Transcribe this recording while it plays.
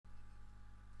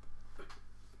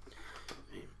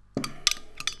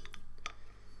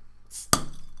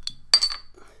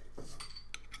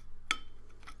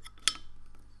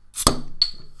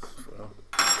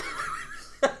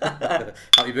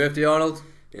Happy birthday, Arnold.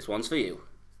 This one's for you.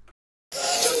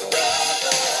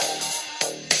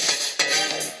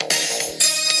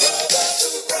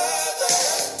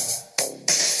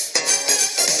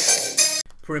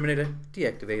 Perimeter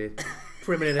deactivated.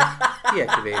 Perimeter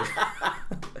deactivated.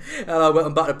 Hello,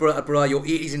 welcome back to Brother Brother, your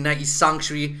 80s and 90s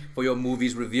sanctuary for your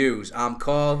movies reviews. I'm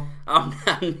Carl. I'm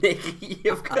Nicky.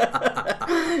 You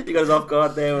got us off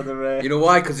guard there with the... You know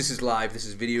why? Because this is live, this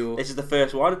is video. This is the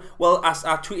first one. Well, I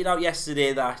tweeted out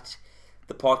yesterday that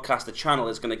the podcast, the channel,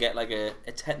 is going to get like a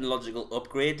technological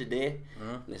upgrade today.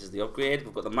 This is the upgrade.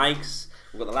 We've got the mics,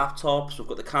 we've got the laptops, we've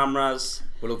got the cameras.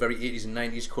 We look very 80s and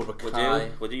 90s, Cobra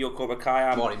Kai. We'll do your Cobra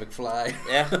Kai. Marty McFly.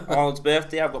 Yeah, Arnold's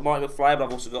birthday. I've got Marty McFly, but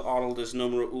I've also got Arnold as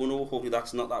numero uno. Hopefully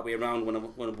that's not that way around when I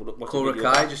Cobra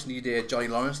Kai, just need Johnny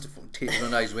Lawrence to take it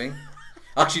under his wing.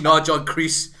 Actually, not John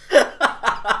Kreese.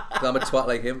 I'm a twat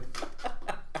like him.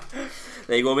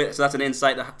 There you go, mate. So that's an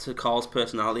insight to Carl's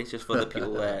personality, just for the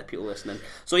people listening.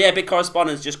 So yeah, big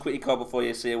correspondence. Just quickly, Carl, before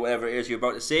you say whatever it is you're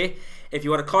about to say. If you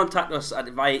want to contact us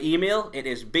via email, it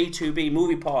is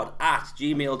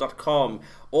b2bmoviepod@gmail.com,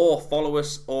 or follow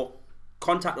us or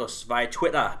contact us via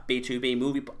Twitter,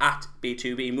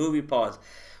 b2bmoviepod,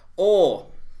 or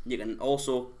you can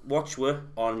also watch us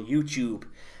on YouTube.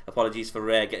 Apologies for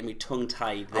getting me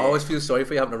tongue-tied there. I always feel sorry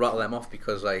for you having to rattle them off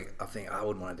because, like, I think I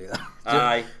wouldn't want to do that.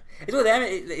 Aye. It's one of them.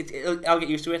 I'll get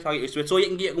used to it. So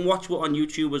you can watch it on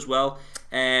YouTube as well.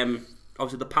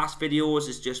 Obviously, the past videos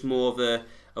is just more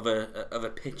of a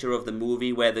picture of the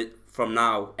movie. From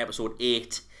now, episode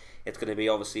 8, it's going to be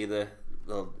obviously the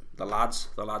lads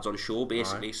on show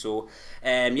basically. Right. So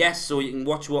yes, so you can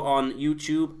watch it on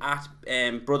YouTube at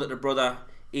Brother to Brother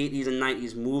 80s and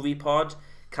 90s Movie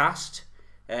Podcast.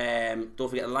 Don't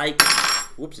forget to like.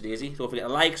 Whoopsie daisy! Don't forget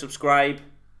to like, subscribe,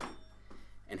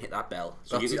 and hit that bell.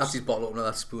 So that's his bottle opener,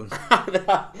 that spoon.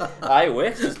 I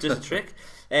wish. It's just a trick.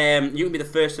 You can be the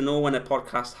first to know when a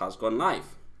podcast has gone live.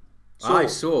 So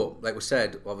like we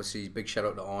said, obviously, big shout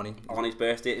out to Arnie. Arnie's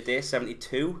birthday today,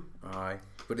 72. Aye.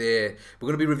 But we're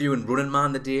going to be reviewing Running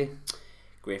Man today.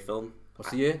 Great film.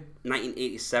 What's the year?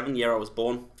 1987, year I was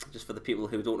born. Just for the people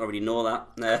who don't already know that.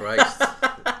 Christ.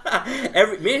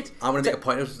 Mate. I'm going to make a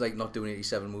point of like not doing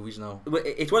 87 movies now.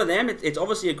 It's one of them. It's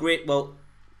obviously a great... Well,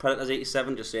 Predator's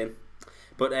 87, just saying.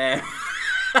 But...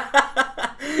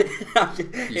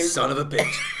 you son of a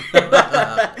bitch.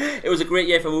 It was a great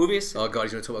year for movies. Oh god,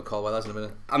 he's going to talk about Carl Weathers in a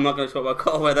minute. I'm not going to talk about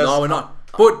Carl Weathers. No, we're not.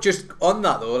 But just on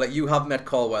that though, like, you have met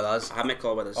Carl Weathers. I have met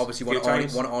Carl Weathers. Obviously one of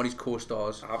Arnie's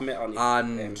co-stars. I have met Arnie.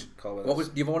 And Carl Weathers. What was...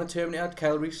 Do you ever want to Terminator?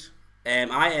 Kyle Reese?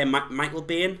 I am Michael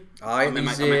Bain. Aye,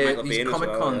 Michael these Bain Comic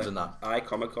as well, Cons and that. Aye,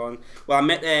 Comic Con. Well, I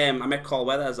met Carl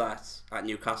Weathers at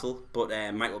Newcastle, but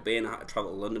Michael Bain I had to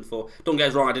travel to London for. Don't get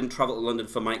us wrong, I didn't travel to London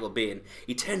for Michael Bain.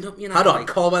 He turned up, you know. Hold on,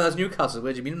 Carl Weathers Newcastle.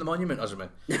 Where do you mean in the Monument or something?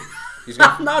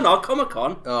 No, Comic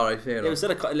Con. All right, fair enough. It was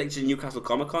at a Newcastle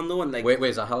Comic Con though, and like.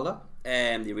 Where's that held at?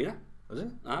 The arena. Was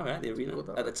it? Ah, right, the arena.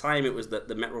 At the time, it was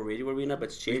the Metro Radio Arena, but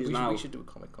it's changed now. We should do a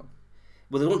Comic Con.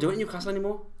 Well, they don't do it in Newcastle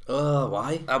anymore. Oh,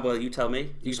 why? Well, you tell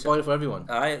me. You spoil it for everyone.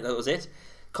 Aye, that was it.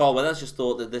 Carl Weathers just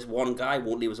thought that this one guy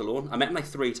won't leave us alone. I met him like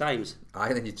 3 times.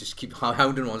 I think you just keep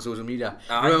hounding him on social media.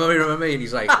 Remember me? And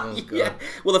he's like, oh god. Yeah.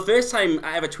 Well, the first time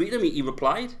I ever tweeted him, he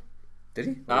replied. Did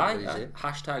he? Aye.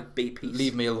 Hashtag be peace.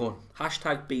 Leave me alone.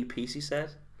 Hashtag be peace, he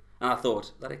said. And I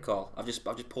thought, let it, Carl. I've just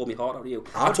pulled my heart out of you.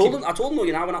 I told him though,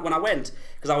 you know, when I went,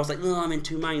 because I was like, no, I'm in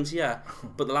 2 minds here.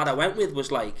 But the lad I went with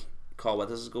was like, Carl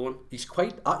Weathers is going. He's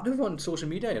quite active on social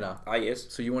media, you know. He is.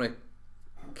 So you want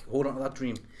to hold on to that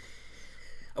dream.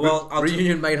 Well,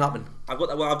 reunion might happen. I've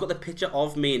got the picture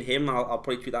of me and him. I'll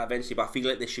probably tweet that eventually. But I feel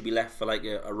like this should be left for like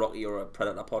a Rocky or a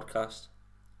Predator podcast.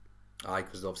 Aye,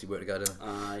 because they obviously work together.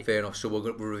 Aye. Fair enough. So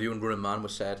we're reviewing Running Man.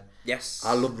 Was said. Yes.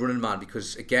 I love Running Man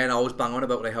because again I always bang on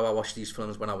about like how I watched these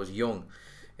films when I was young.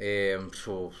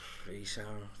 So I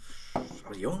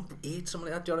was young, 8, something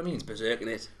like that. Do you know what I mean? It's berserk,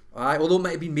 innit? Aye, although it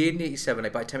might have been made in 87,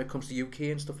 like by the time it comes to UK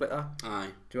and stuff like that. Aye.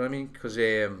 Do you know what I mean? Because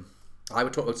I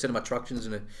would talk about cinema attractions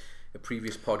in a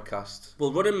previous podcast.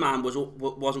 Well, Running Man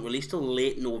wasn't released till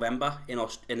late November in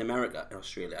America,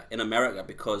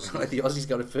 because the Aussies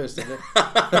got it first, didn't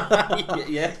they?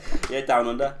 yeah, down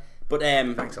under. But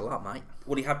thanks a lot, mate.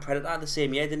 Well, he had Predator the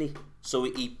same year, didn't he? So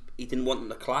he didn't want them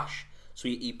to clash. So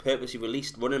he purposely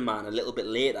released Running Man a little bit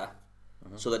later,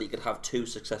 so that he could have 2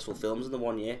 successful films in the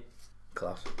 1 year.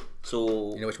 Class.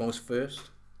 So you know which one was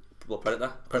first? Well,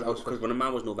 Predator. Because Running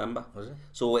Man was November. Was it?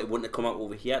 So it wouldn't have come out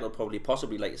over here. It'll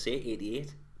possibly, like you say,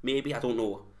 88. Maybe, I don't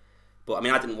know. But I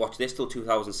mean, I didn't watch this till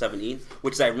 2017,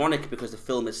 which is ironic because the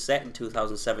film is set in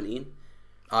 2017.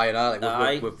 Aye, like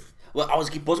well, I was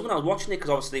buzzing when I was watching it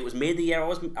because obviously it was made the year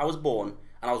I was born,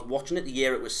 and I was watching it the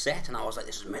year it was set, and I was like,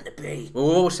 this is meant to be. Well,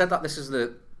 we always said that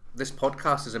this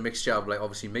podcast is a mixture of, like,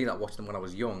 obviously me that watched them when I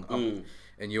was young,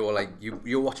 and you're like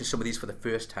you're watching some of these for the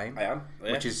first time. I am,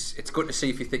 yeah. Which is, it's good to see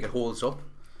if you think it holds up.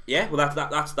 Yeah, well,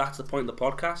 that's the point of the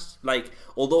podcast. Like,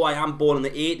 although I am born in the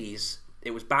 80s,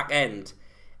 it was back end,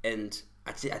 and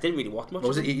I didn't really watch much. What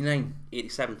was it, 89?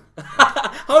 87.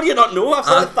 How do you not know? I've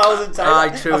said it 1,000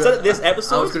 times. True. I've said it this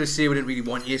episode. I was going to say we didn't really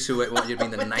want you, so it wanted you to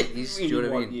be in the 90s. Do you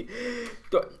know what I mean?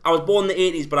 I was born in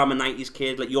the 80s, but I'm a 90s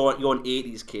kid. Like, you're an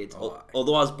 80s kid.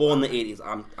 Although I was born in the 80s,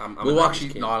 I'm a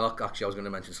 90s kid. No, look, actually, I was going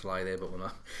to mention Sly there, but we're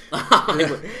not.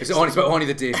 It's only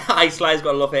the day. Aye, Sly's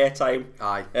got enough airtime.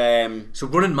 Aye. So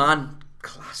Running Man,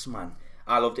 class, man.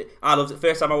 I loved it.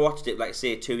 First time I watched it, like I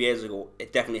say, 2 years ago,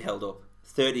 it definitely held up.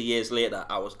 30 years later,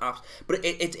 I was but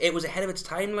it was ahead of its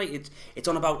time. Like, it's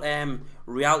on about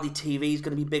reality TV is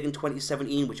going to be big in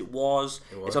 2017, which it was.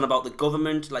 It's on about the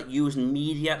government, like, using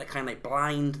media to kind of, like,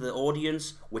 blind the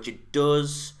audience, which it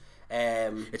does.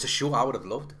 It's a show I would have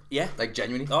loved. Yeah, like,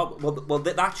 genuinely. Oh well,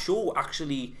 that show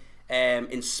actually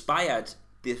inspired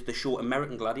the show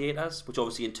American Gladiators, which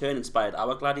obviously in turn inspired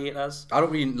our Gladiators. I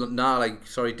don't really like.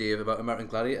 Sorry, Dave, about American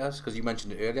Gladiators, because you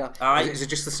mentioned it earlier. Is it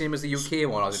just the same as the UK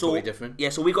one, or is it totally different? Yeah,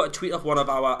 so we got a tweet off one of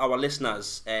our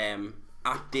listeners,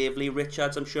 at Dave Lee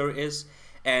Richards, I'm sure it is,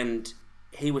 and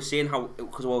he was saying how,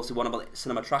 because we obviously won about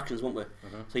cinema attractions, weren't we?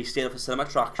 So he stayed up for cinema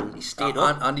attractions. He stayed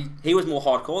up. And he was more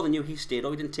hardcore than you. He stayed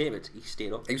up. He didn't tape it. He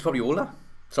stayed up. He was probably older.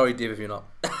 Sorry, Dave, if you're not.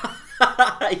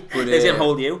 There's him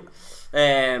hold you.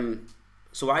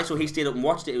 So he stayed up and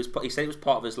watched it. He said it was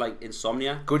part of his, like,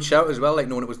 insomnia. Good shout as well, like,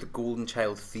 knowing it was the Golden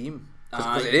Child theme,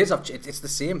 because it is. It's the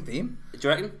same theme. Do you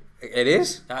reckon? It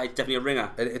is. It's definitely a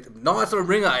ringer. No, it's not a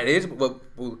ringer. It is. But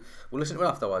we'll listen to it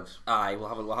afterwards. We'll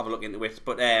have a look into it.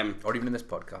 But or even in this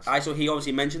podcast. So he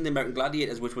obviously mentioned the American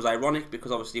Gladiators, which was ironic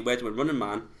because obviously we're doing Running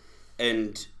Man,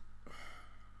 and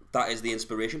that is the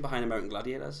inspiration behind American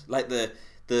Gladiators. Like the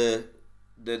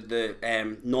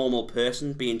normal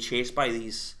person being chased by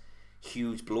these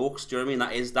huge blokes, do you know what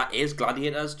I mean? That is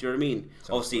Gladiators, do you know what I mean? Sounds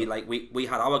obviously good. Like we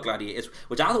had our Gladiators,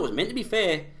 which I thought was meant to be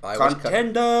fair.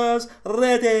 Contenders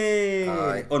ready.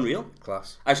 Unreal.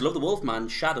 Class. I just love the Wolfman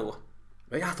Shadow.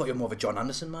 I thought you were more of a John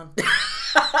Anderson man.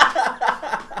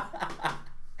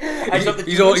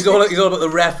 He's all about the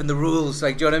ref and the rules,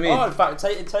 like, do you know what I mean? Oh, in fact,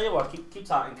 tell you what, keep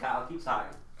talking, Carl, keep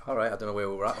talking. Alright, I don't know where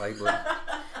we're at, like, but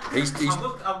he's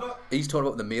talking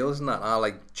about the meals and that. I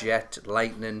like Jet,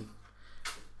 Lightning.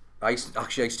 I used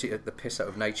to take the piss out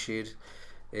of Nightshade,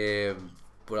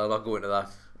 but I'll not go into that.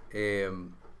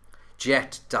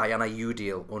 Jet, Diana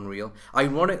Udale, unreal.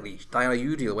 Ironically, Diana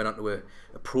Udale went onto a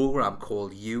program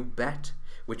called You Bet,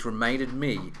 which reminded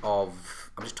me of.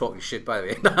 I'm just talking shit, by the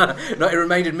way. No, it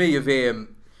reminded me of. You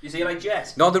see, like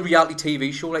Jet? Not the reality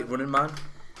TV show like Running Man.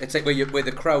 It's like where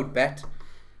the crowd bet.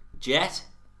 Jet,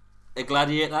 a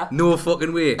gladiator. No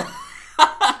fucking way.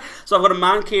 So I've got a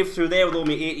man cave through there with all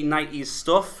my 80s, 90s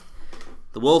stuff.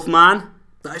 The Wolfman.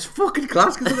 That is fucking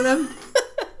class, because look at them.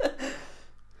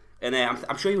 And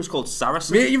I'm sure he was called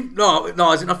Saracen. Mate, no,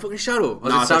 is it not fucking Shadow?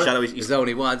 No, it's not Shadow. There's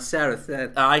only one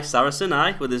Saracen. Aye, Saracen,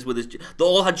 aye. With his. They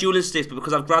all had dueling sticks, but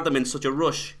because I've grabbed them in such a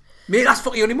rush. Mate, that's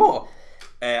fucking only more.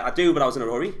 I do, but I was in a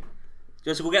hurry.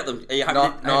 Just to go get them. Are you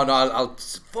happy? No, I'll.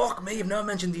 Fuck me, I've never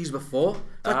mentioned these before.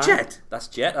 That's Jet. That's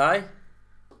Jet, aye.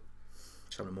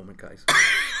 Just having a moment, guys.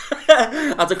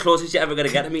 That's the closest you're ever going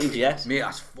to get to meeting Jet. Mate,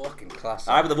 that's fucking class.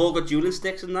 Aye, but they've all got dueling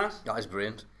sticks and that. That is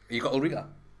brilliant. You got Ulrika?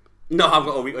 No, I've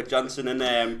got Ulrika Johnson and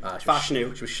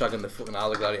Fashnu. She was shagging the fucking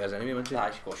other gladiators anyway, wasn't she? Aye,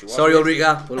 of course she was. Sorry,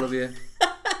 Ulrika. We love you.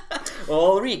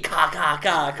 Ulrika,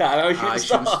 Aye,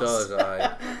 shooting stars,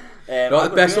 aye. No,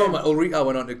 the best one, Ulrika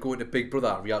went on to go into Big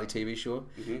Brother, a reality TV show.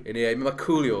 And remember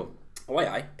Coolio? Oh,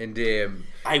 aye. And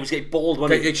I was getting bald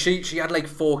one. She had like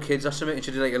 4 kids or something, and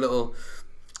she did like a little,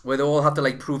 where they all had to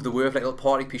like prove the worth, like a little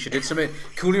party piece. She did something.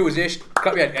 Coolio was there. She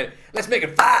cut me head. Let's make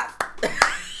it 5.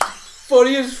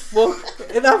 Funny as fuck.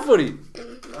 Isn't that funny?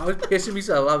 I was pissing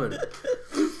myself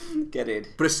laughing. Get in.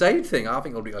 But a side thing, I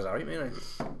think Ulrika was alright, mate.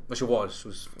 Well, she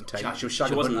was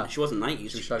shagging. She wasn't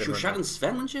 90s. She was shagging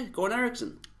Sven, wasn't she? Gordon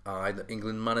Eriksson. Aye, the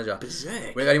England manager.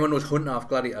 Berserk. If anyone knows Hunter off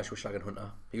Gladiator, she was shagging Hunter.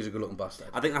 He was a good looking bastard.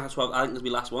 I think that's what. I think there's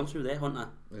my last one through there, Hunter.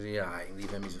 Yeah, I leave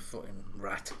him. He's a fucking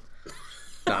rat.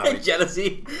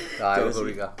 Jealousy.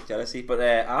 Jealousy. But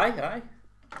aye.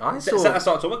 I started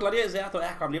talking about Gladiators there. I thought,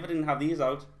 I can't believe I didn't have these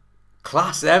out.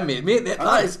 Class them, mate.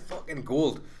 That is fucking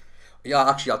gold. Yeah,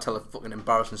 actually, I'll tell a fucking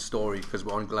embarrassing story because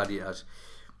we're on Gladiators.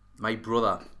 My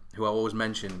brother, who I always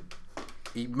mention,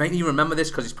 he might even remember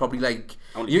this because he's probably like,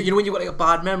 you know when you've got like a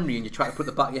bad memory and you try to put it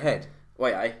in the back of your head.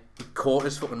 Why, aye? He caught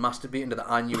us fucking masturbating to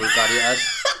the annual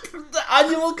Gladiators. The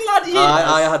annual Gladiators?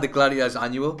 I had the Gladiators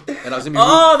annual, and I was in my room.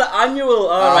 Oh, the annual.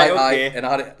 Oh, right, okay. And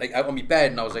I had it like out on my bed,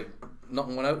 and I was like,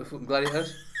 knocking one out the fucking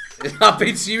Gladiators. I'm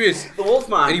being serious. The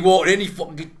Wolfman. And he walked in,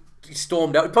 he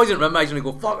stormed out. He probably didn't remember. He's going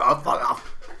to go, fuck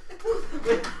off.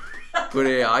 But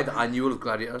I had the annual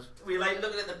Gladiators. We like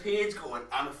looking at the page going,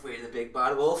 I'm afraid of the big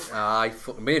bad wolf. Aye,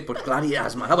 fucking mate, but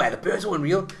Gladiators, man. How about the birds are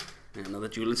unreal? Yeah, another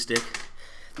dueling stick.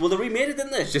 Well, they remade it,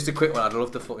 didn't they? Just a quick one. I'd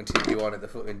love to fucking take you on at the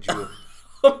fucking duel.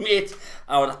 Oh, mate,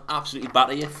 I would absolutely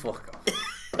batter you. Fuck off.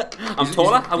 I'm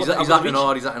taller. He's acting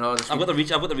hard. He's acting hard. I've got the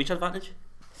reach advantage.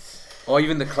 Or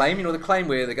even the climb, you know the climb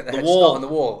where they get the head wall. start on the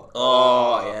wall.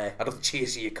 Oh yeah. I'd love to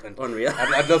chase you, cunt. Unreal.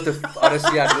 I'd love to,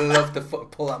 honestly, I'd love to fucking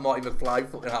pull that Marty McFly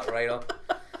fucking hat right off.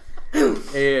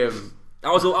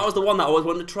 That was the one that I always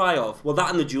wanted to try off. Well, that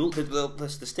and the duel, the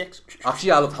sticks.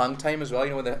 Actually, I love hang time as well.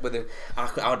 You know, with the I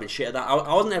would have been shit at that.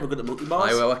 I wasn't ever good at monkey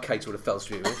bars. well, kites would have fell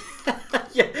straight away.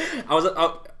 Yeah,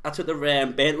 I took the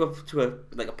band to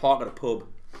a park at a pub,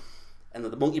 and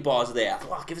the monkey bars are there. I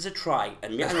thought, give us a try,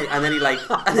 and then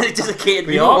he dislocated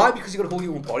me You know arm. why? Because you got to hold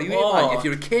your own body weight, man. If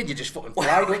you're a kid, you just fucking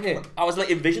fly, don't you? I was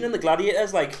like envisioning the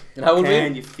Gladiators, like, and how old were you?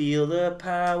 Can you feel the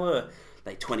power?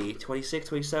 Like 20, 26,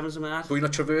 27, something like that. But you're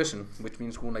not traversing, which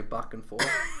means going like back and forth.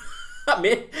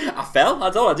 I fell.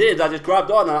 That's all I did. I just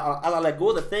grabbed on. As I let go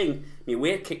of the thing, my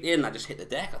weight kicked in. And I just hit the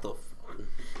deck. I thought,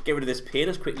 get rid of this pain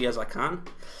as quickly as I can.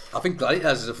 I think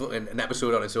Gladiators is a fucking an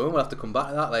episode on its own. We'll have to come back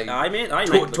to that. Like, I mate.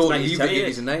 Totally leave the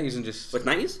 80s and 90s and just. With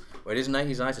 90s? Well, it is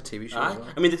 90s. It's a TV show. As well.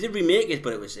 I mean, they did remake it,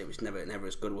 but it was never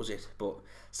as good, was it? But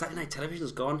Saturday Night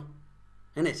Television's gone.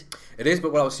 Isn't it? It is,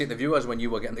 but what I was saying to the viewers when you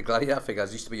were getting the Gladiator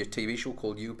figures, used to be a TV show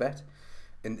called You Bet,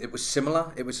 and it was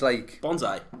similar. It was like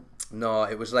Bonsai. No,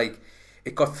 it was like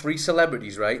it got 3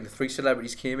 celebrities, right? And the 3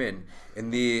 celebrities came in,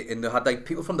 and they had like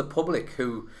people from the public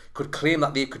who could claim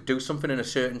that they could do something in a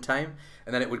certain time,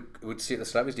 and then it would say to the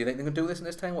celebrities, "Do you think they can do this in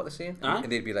this time?" What they're saying,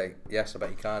 and they'd be like, "Yes, I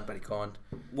bet you can, but you can't."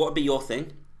 What would be your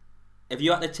thing if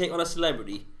you had to take on a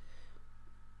celebrity?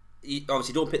 You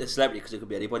obviously don't pick the celebrity because it could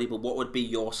be anybody, but what would be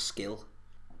your skill?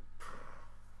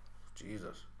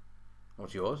 Jesus.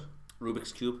 What's yours?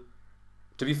 Rubik's Cube.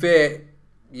 To be fair,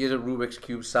 you're a Rubik's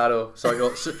Cube Sado. Sorry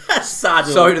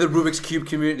to the Rubik's Cube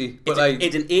community. But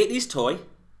it's an 80s toy.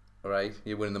 Alright,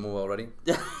 you're winning them all already.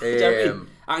 I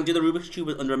can do the Rubik's Cube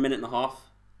in under a minute and a half.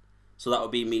 So that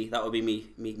would be me. That would be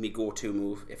me go-to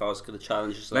move if I was going to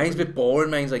challenge yourself. Mine's a bit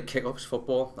boring. Mine's like kick-ups,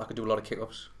 football. I could do a lot of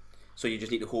kick-ups. So you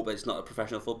just need to hope that it's not a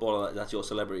professional footballer. That's your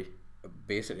celebrity.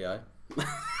 Basically, aye.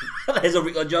 There's a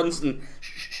Rico Johnson.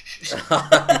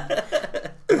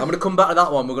 I'm going to come back to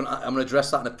that one. I'm going to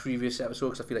address that in a previous episode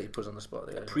because I feel like you put us on the spot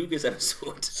there. Previous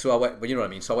episode. So I went, well, you know what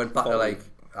I mean. So I went back to like,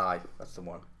 aye, that's the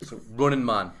one. So Running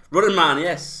Man. Running Man,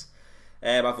 yes.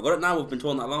 I forgot it now. We've been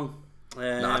talking that long.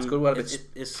 Nah, it's good. Well,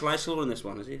 is Sly Slow in this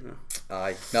one? Is he? No.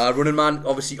 Aye. Nah, Running Man.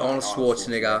 Obviously, Arnold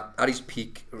Schwarzenegger at his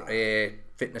peak,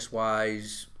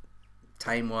 fitness-wise,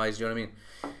 time-wise. You know what I mean?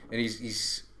 And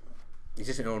he's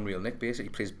just an unreal Nick. Basically, he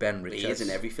plays Ben Richards. He is in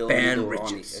every film. Ben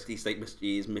Richards. He's like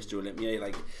he's Mr. Olympia.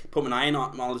 Like put an eye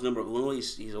on all his number one.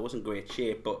 He's always in great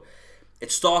shape. But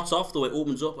it starts off though. It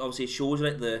opens up. Obviously, it shows you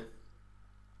like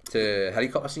the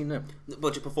helicopter scene there.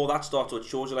 But just before that starts, it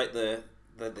shows you like the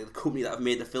company that have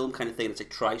made the film kind of thing. It's like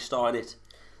TriStar in it.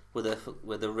 With the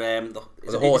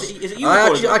horse. Is it you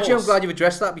actually, I'm glad you've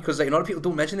addressed that because like, a lot of people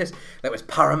don't mention this. Like it's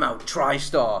Paramount,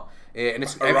 TriStar, and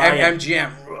it's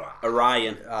MGM.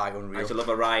 Orion. Aye, unreal. I used to love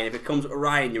Orion. If it comes with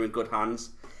Orion, you're in good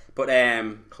hands. But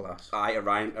class. Aye,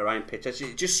 Orion pictures.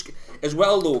 Just as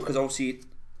well though, because obviously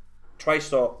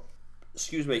TriStar,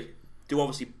 do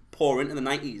obviously pour into the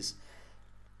 90s.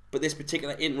 But this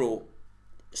particular intro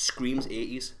screams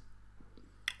 80s.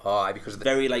 Oh, because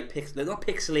very like they're not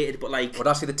pixelated, but like. Well,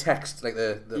 actually the text, like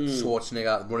the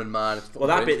Schwarzenegger, the Running Man. Well,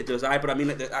 that bit it does, but I mean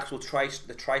like the actual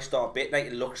TriStar bit, like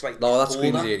it looks like. No, that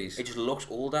screams 80s. It just looks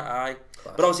older, aye.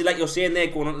 Class. But obviously, like you're saying there,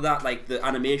 going on to that, like the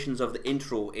animations of the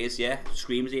intro is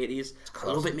screams 80s. I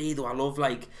love it, me though. I love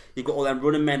like you've got all them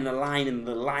running men in a line and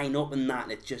the line up and that,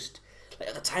 and it just. Like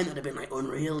at the time that'd have been like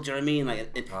unreal. Do you know what I mean?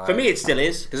 Like for me, it still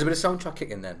is. There's a bit of soundtrack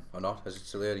kicking then, or not? Is it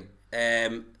still early?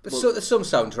 There's some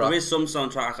soundtrack. There is some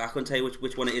soundtrack. I couldn't tell you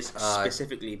which one it is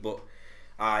specifically, but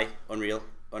unreal.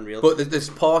 But there's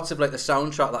parts of like the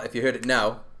soundtrack that if you heard it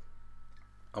now,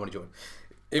 I'm only joking.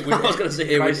 It would, I was gonna say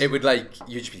it would like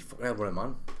you'd just be fucking hell, Running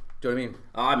Man. Do you know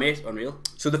what I mean? Mate, unreal.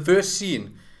 So the first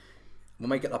scene, we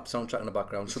might get that soundtrack in the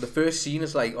background. So the first scene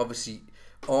is like obviously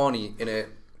Arnie in a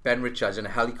Ben Richards in a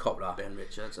helicopter. Ben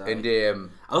Richards. And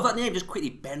I love that name. Just quickly,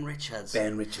 Ben Richards.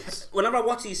 Ben Richards. Whenever I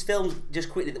watch these films, just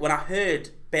quickly, when I heard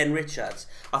Ben Richards,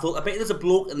 I thought, I bet there's a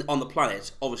bloke on the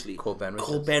planet, obviously, called Ben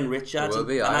Richards. There will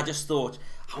be, and I just thought,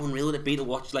 how unreal would it be to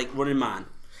watch like Running Man?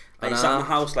 Like sat in the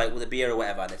house like with a beer or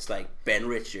whatever, and it's like Ben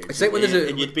Richards. It's like when there's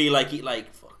and you'd be like, fucking get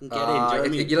in. Do you know what I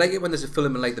mean? You like it when there's a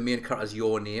film and like the main character's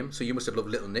your name, so you must have loved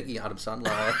Little Nicky, Adam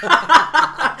Sandler.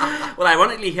 Well,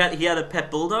 ironically, he had a pet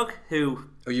bulldog who.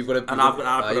 Oh, you've got a. And I've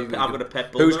got a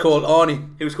pet bulldog. Who's called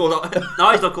Arnie? Who's called?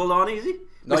 No, he's not called Arnie, is he?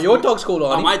 No, your dog's called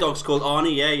Arnie. Oh, my dog's called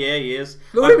Arnie. Yeah, he is.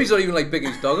 Look at him, he's not even like big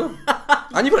as his dog.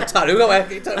 And you've got a tattoo. Go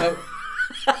ahead, tattoo.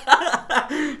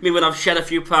 Me when I've shed a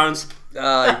few pounds.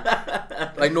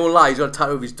 Like no lie, he's got a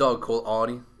tattoo of his dog called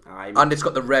Arnie. And it's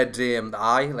got the red the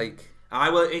eye, like.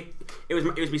 It was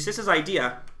my sister's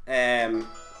idea. There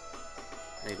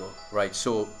you go. Right,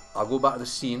 so I'll go back to the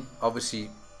scene. Obviously,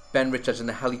 Ben Richards in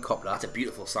the helicopter. That's a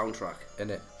beautiful soundtrack,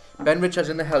 isn't it? Ben Richards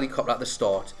in the helicopter at the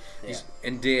start. Yeah.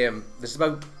 And this is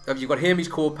about. You've got him, he's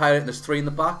co-pilot, and there's 3 in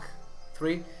the back. 2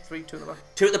 in the back.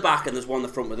 2 at the back, and there's 1 in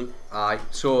the front with him. Aye.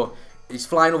 So he's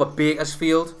flying over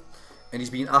Bakersfield, and he's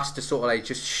being asked to sort of like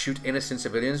just shoot innocent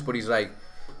civilians, but he's like,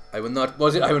 I will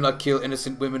not kill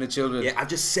innocent women and children. Yeah, I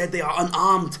just said they are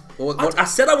unarmed. I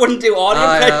said I wouldn't do audio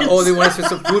impressions. All they want is for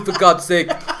some food, for God's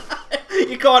sake.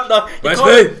 You can't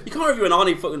review an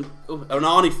Arnie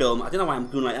film. I don't know why I'm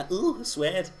doing like that. Ooh, I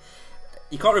swear.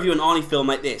 You can't review an Arnie film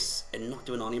like this and not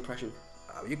do an Arnie impression.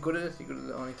 Oh, you're good at it. You're good at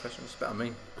the Arnie impression. It's better than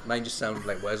me. Mine just sounded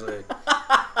like Wesley.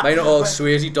 Mine are all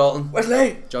Swayze, Dalton.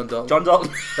 Wesley. John Dalton.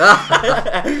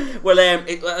 Well,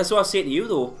 that's what I was saying to you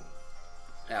though.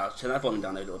 Yeah, I'll turn that volume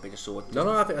down a little bit just so. No,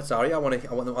 I think that's alright. I want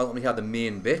to hear the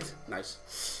main bit. Nice.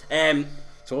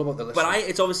 It's all about the listener. But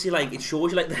it's obviously like it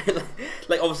shows you like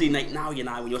like obviously like now when you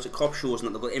watch the cop shows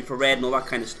and they've got infrared and all that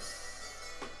kind of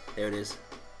stuff. There it is.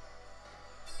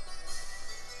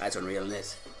 That's unreal,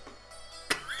 isn't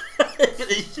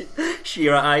it?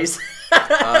 Shearer eyes.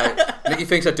 Nicky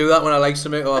thinks I do that when I like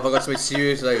something, or if I got something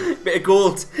serious, like bit of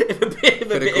gold. a bit of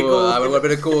gold. A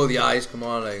bit of gold. The eyes, come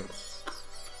on, like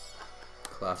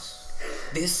class.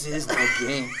 This is my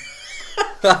game.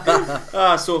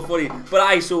 So funny.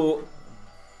 But so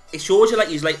it shows you like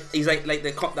he's like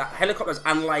that helicopter's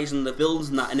analysing the buildings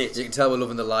and that in it. You can tell we're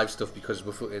loving the live stuff because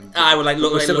we're fucking. We're like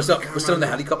we're still in the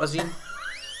helicopter scene.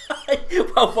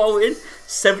 Well, we're in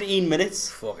 17 minutes.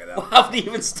 Fucking hell. We haven't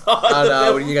even started. I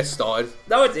know, when you get started.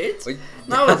 No, I did.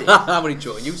 I'm only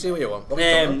joking. You say what you want.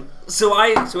 So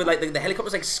the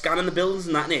helicopter's like scanning the buildings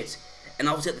and that in it. And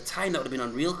obviously at the time that would have been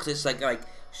unreal because it's like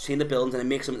seeing the buildings and it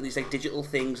makes some of these like digital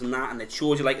things and that, and it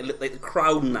shows you like the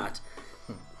crowd and that.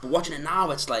 But watching it now,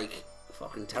 it's like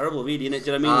fucking terrible, really, innit?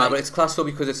 Do you know what I mean? But it's class though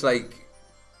because it's like,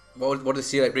 what do they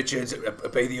say? Like Richards,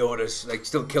 obey the orders, like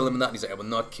still kill them and that. And he's like, I will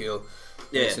not kill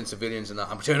innocent civilians and that.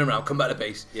 I'm turning around, come back to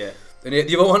base. Yeah. And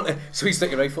the other one, so he's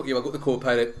thinking, right, fuck you, I'll go to the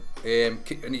co-pilot.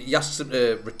 And he asks him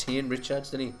to retain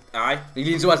Richards, didn't he? Aye. And he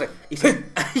leans over and he's like,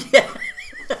 yeah.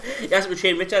 He has to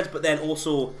retain Richards, but then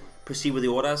also proceed with the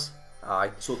orders.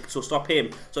 Aye. So stop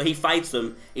him. So he fights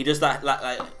them. He does that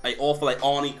like awful like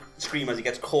Arnie scream as he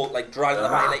gets caught, like dragged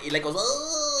high, like he like goes,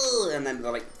 oh, and then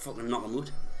they're like fucking knock him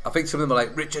out. I think some of them are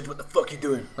like, Richard, what the fuck you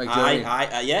doing? Like, aye,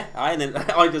 and then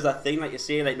Arnie does that thing like you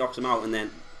say, like knocks him out, and then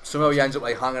somehow he ends up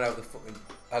like hanging out the fucking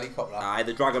helicopter. Aye,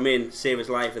 they drag him in, save his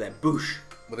life, and then boosh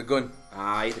with a gun.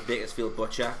 Aye, the Bakersfield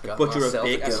butcher, the butcher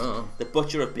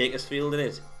of Bakersfield, it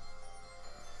is.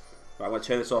 Right, I'm gonna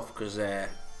turn this off because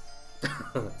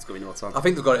it's gonna be no time. I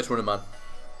think they've got it. It's Running Man.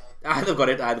 They've got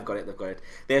it.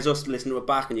 There's us listening to it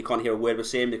back, and you can't hear a word we're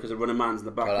saying because the Running Man's in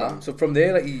the background. So from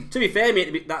there, like, to be fair,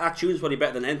 mate, that tune's probably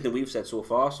better than anything we've said so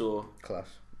far. So class.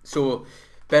 So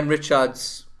Ben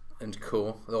Richards and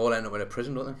co, they all end up in a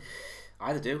prison, don't they?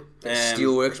 Aye, they do.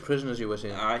 Steelworks prison, as you were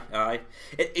saying. Aye.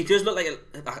 It does look like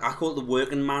I call it the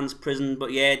working man's prison,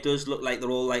 but yeah, it does look like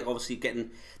they're all like obviously getting.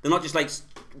 They're not just like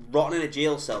rotting in a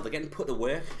jail cell. They're getting put to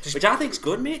work, which I think's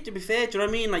good, mate. To be fair, do you know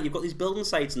what I mean? Like you've got these building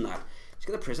sites and that. Just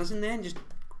get the prisoners in there and just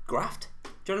graft.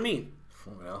 Do you know what I mean?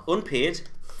 Well, unpaid.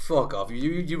 Fuck off.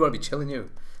 You want to be chilling, you.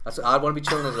 I'd want to be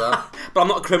chilling as well. But I'm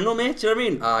not a criminal, mate. Do you know what I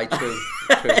mean? Aye, true.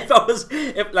 if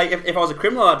I was a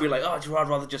criminal, I'd be like, oh, I'd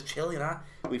rather just chill, you know.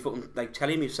 We fucking like tell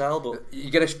him your cell, but you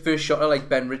get a first shot of like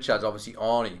Ben Richards, obviously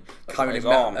Arnie carrying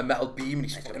a metal beam, and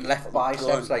he's fucking left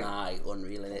biceps like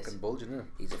unreal in it. Fucking bulging, isn't it?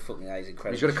 He's a fucking he's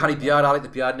incredible. He's got a canny beard. I like the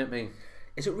beard, isn't it, me?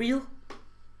 Is it real?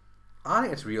 I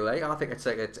think it's real, eh? I think it's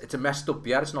like it's a messed up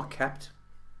beard. It's not kept.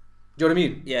 Do you know what I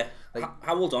mean? Yeah. Like,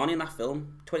 how old are you in that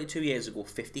film? 22 years ago,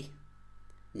 50.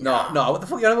 No, what the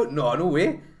fuck are you on about? No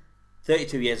way.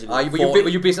 32 years ago. Were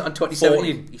you basing it on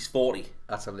 2017? He's 40.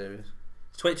 That's hilarious.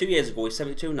 22 years ago. He's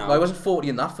 72 now. Well, he wasn't 40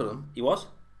 in that film. He was.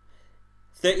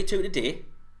 32 today.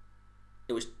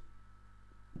 It was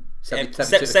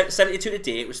 72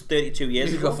 today. It was 32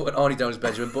 years ago. He's got fucking Arnie down his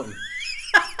Benjamin Button.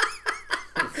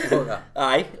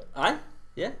 Aye.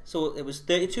 Yeah. So it was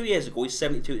 32 years ago. He's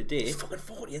 72 today. He's fucking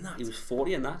 40 in that. He was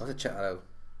 40 in that. I'll have to check that out.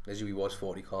 As he was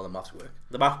 40, call the maths work.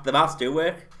 The maths do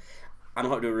work. I know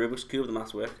how to do a Rubik's Cube, the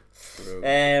maths work.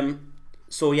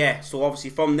 So obviously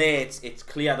from there it's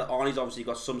clear that Arnie's obviously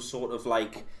got some sort of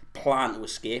like plan to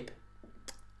escape.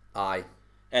 Aye.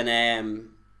 And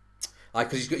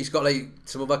because he's got like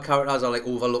some other characters are like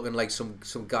overlooking like some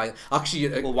guy. Actually,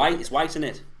 it's White in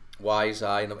it. Wise,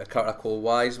 aye, a character called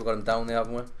Wise. We've got him down there,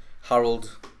 haven't we? Harold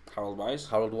Wise.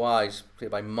 Harold Wise,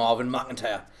 played by Marvin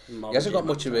McIntyre. He hasn't got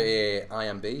much of a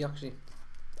IMB actually.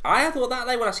 I thought that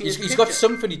like when I seen his he's got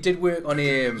something. He did work on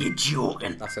You're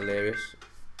joking. That's hilarious.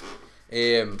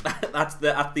 That's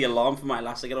the alarm for my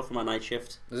last. I get off for my night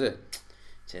shift. Is it?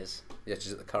 It is. Yeah,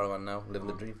 she's at the caravan now, living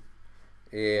the dream.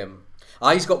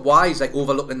 He's got Wise like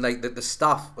overlooking like the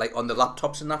staff like on the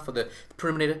laptops and that for the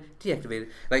perimeter deactivated.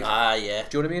 Like yeah.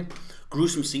 Do you know what I mean?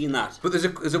 Gruesome seeing that. But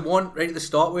there's a one right at the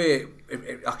start where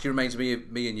it actually reminds me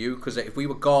of me and you, because like, if we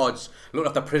were guards looking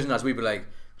after prisoners, we'd be like,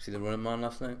 see the running man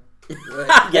last night?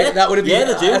 Yeah, that would have been.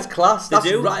 Yeah, they do. That's class. They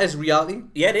do. That's reality.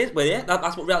 Yeah, it is. Well, yeah,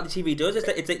 that's what reality TV does. It's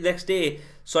like the next day.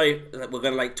 Sorry, we're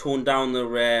gonna like tone down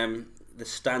the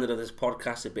standard of this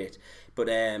podcast a bit, but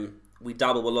we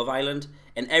dabble with Love Island,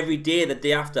 and every day, the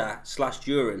day after /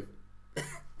 during,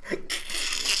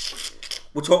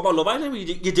 we'll talk about Love Island.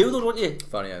 You do though, don't you?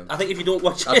 Funny Island. I think if you don't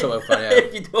watch, I'll talk about Funny Island.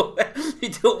 if you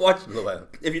don't watch Love Island.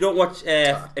 If you don't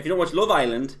watch Love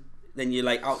Island, then you're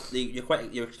like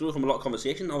you're excluded from a lot of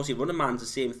conversation. Obviously, Running Man's the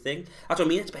same thing. That's what I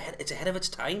mean. It's ahead of its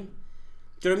time.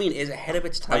 Do you know what I mean? It's ahead of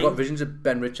its time. I've got visions of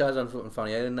Ben Richards on fucking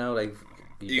Funny Island now. Like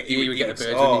he would get the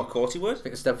birds. Oh, of course he would.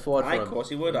 Take a step forward. Of course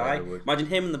he would. Imagine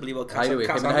him in the Bleewell Hideaway.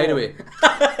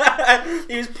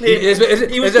 He was playing.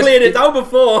 He was playing it down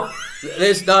before.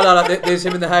 There's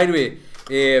him in the Hideaway.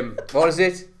 What is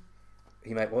it?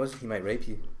 He might rape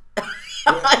you.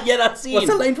 Yeah, that scene. What's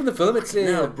the line from the film? It's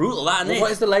brutal, that, isn't it?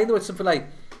 What is the line though? It's something like,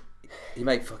 he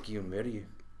might fuck you and murder you.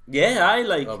 Yeah, I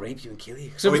like. Or rape you and kill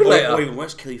you. Or even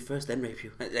worse, kill you first, then rape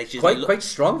you. Like, she's quite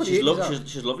strong. She's loving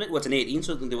it. Well, it's an 18,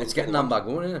 so they can do it. It's getting Amber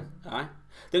going, isn't it? Aye.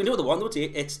 They can do what they want though.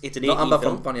 It's an 18 Not Amber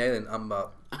film. from Funny Island. Amber.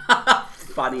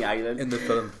 Funny Island. In the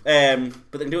film.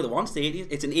 But they can do what they want. It's the 80s.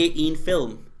 It's an 18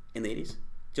 film in the 80s.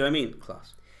 Do you know what I mean?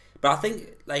 Class. But I think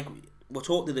like we're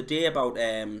talking the other day about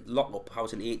Lock Up, how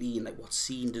it's an 18, like what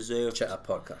scene deserves. Check that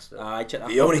podcast. Check that.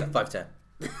 The only 510.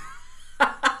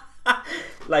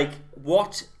 Like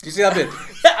what? Do you see that bit?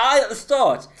 At the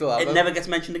start, it never gets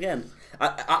mentioned again.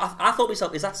 I thought to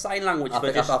myself, is that sign language? I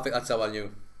think that's how I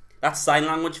knew. That's sign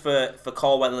language for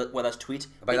Carl Weathers' tweet.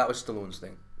 I bet that was Stallone's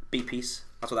thing. Be peace.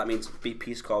 That's what that means. Be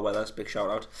peace, Carl Weathers. Big shout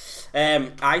out.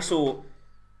 I saw.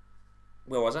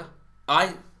 Where was I?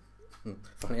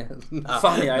 Funny Island.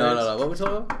 Funny Island. No. What were we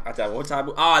talking about? I don't know what time.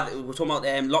 We're talking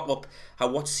about Lock Up. How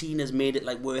what scene has made it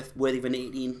like worthy of an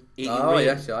 18 Oh rating.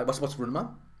 yes, yeah. What's Running Man?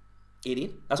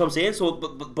 18. That's what I'm saying. So,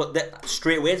 but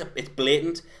straight away it's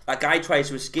blatant. That guy tries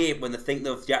to escape when they think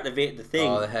they've deactivated the thing.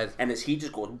 Oh, the head. And he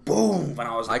just goes boom. And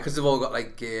I was like, because they've all got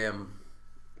like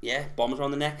bombs around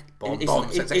the neck. Bombs.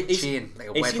 It's like a chain, like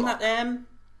a wedlock. Have you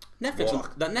seen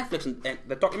that Netflix and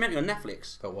the documentary on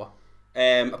Netflix? About what?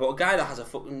 About a guy that has a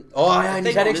fucking and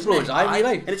his head explodes.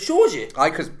 And it shows you.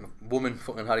 Because woman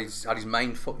fucking had his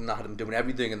mind fucking that, had him doing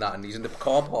everything and that, and he's in the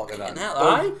car park and that.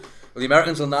 Well, the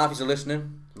Americans will laugh if you're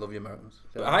listening. Love you, Americans.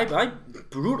 I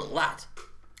brutal that.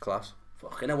 Class.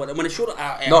 Fucking hell, when it showed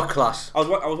not class. I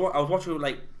was watching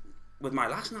like with my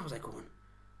lass, and I was like going,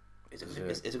 is it going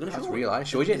to show? That's real. It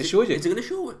shows you. It shows you. Is it going to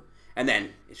show it? And then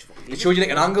it showed you like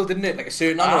an angle, didn't it? Like a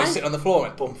certain angle, sitting on the floor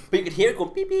and boom. But you could hear it go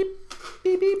beep beep,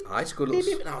 beep beep. It's good. Beep,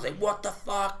 beep, and I was like, what the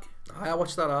fuck? I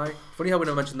watched that. Funny how we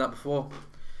never mentioned that before.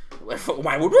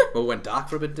 Why would we? Well, we went dark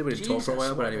for a bit. We didn't talk for a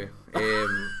while, but anyway.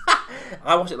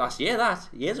 I watched it last year.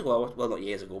 Years ago. Well, not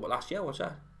years ago, but last year I watched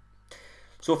that.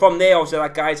 So from there, obviously,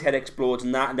 that guy's head explodes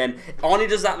and that, and then Arnie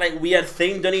does that like weird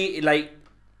thing, doesn't he? Like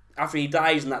after he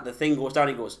dies and that the thing goes down,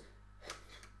 he goes.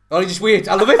 Arnie, just wait.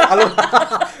 I love it. I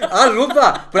love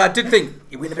that. But I did think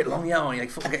you wait a bit long, yeah, Arnie. Like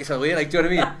fucking get yourself away. Like, do you know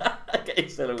what I mean? Get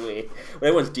yourself away. Well,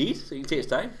 everyone's dead, so you can take his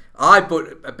time.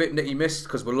 But a bit that he missed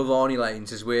because we love Arnie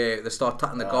lines is where they start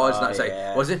tapping the guards and that's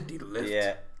like, was it? Need a lift.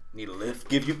 Yeah. Need a lift.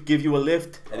 Give you a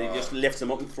lift, and he just lifts him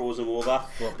up and throws him over.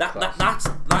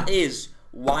 That is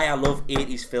why I love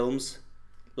 80s films.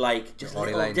 Like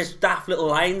just daft little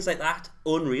lines like that.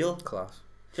 Unreal. Class.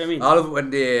 Do you know what I mean? I love it when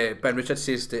Ben Richards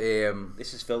says to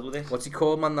this is filled with it. what's he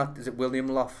called, man? That is it, William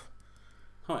Lough.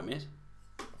 Alright, mate.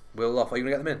 Will Lough. Are you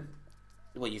gonna get them in?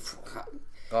 Well,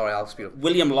 All right, I'll speed up.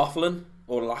 William Laughlin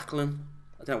or Lachlan.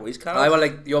 I don't know what he's called. Aye, well,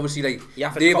 like you obviously like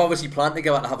they've obviously planned to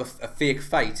go out and have a fake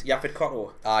fight. Yaphet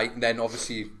Kotto. Aye, and then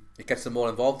obviously it gets them all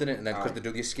involved in it, and then because they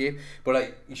do the escape. But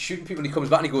like he's shooting people, and he comes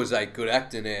back and he goes like, "Good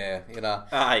acting, you know."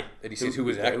 Aye. And he says, "Who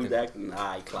was acting?" Who's acting?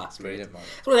 Aye, class, Brilliant, man.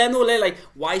 So then, though, like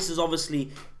Weiss is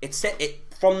obviously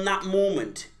from that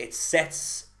moment. It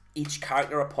sets each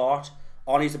character apart.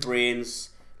 Arnie's the brains.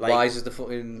 Like, Wise is the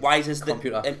fucking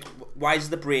computer. Wise is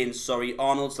the brains. Sorry,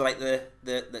 Arnold's like the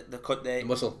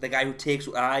muscle. The guy who takes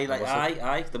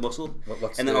the muscle.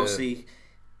 What's and then obviously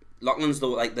Lachlan's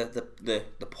the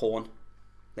pawn.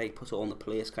 They put it all in the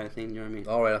place kind of thing. You know what I mean?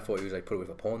 All right, I thought he was like put it with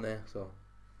a pawn there. So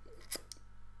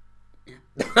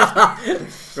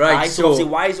right. So obviously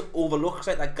Wise overlooks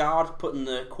like that guard putting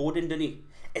the code in, didn't he?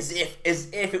 As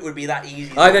if it would be that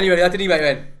easy. That didn't even.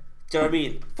 Do you know what I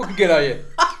mean? Fucking good, are you?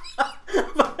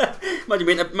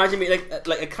 Imagine me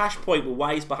like a cash point with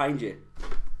Wise behind you.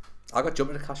 I got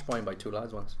jumped at a cash point by 2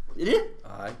 lads once. Did you?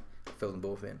 Aye, filled them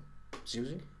both in.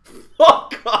 Seriously? Oh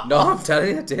God! No, I'm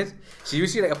telling you, I did.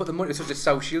 Seriously, like I put the money. It was such a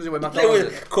South Shields with my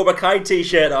Cobra Kai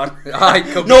t-shirt on.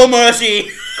 Aye, no mercy.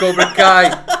 Cobra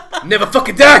Kai, never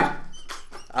fucking die.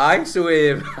 Aye, so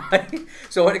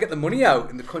so I went to get the money out,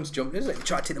 and the cunts jumped in. Like,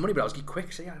 tried to take the money, but I was getting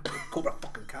quick. So yeah, Cobra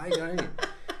fucking Kai, you know what I mean?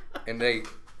 And they.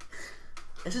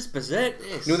 This is berserk.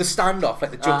 This. You know the standoff,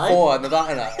 like the jump forward and that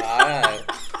and that. Aye.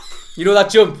 You know that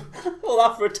jump? All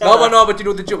that for a tenner. No, but you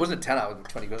know the jump wasn't a tenner, it was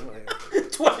 20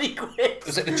 quid. 20 quid. It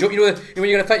was like the jump, you know when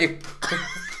you're gonna fight you.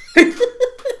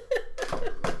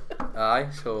 Aye,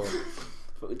 so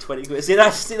 20 quid. See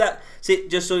that. See,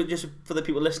 just for the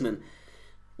people listening,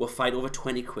 we'll fight over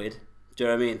 20 quid. Do you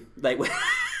know what I mean? Like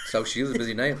South Shields a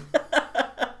busy night.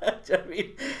 Do you know what I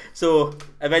mean? So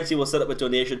eventually we'll set up a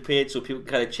donation page so people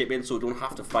can kind of chip in, so we don't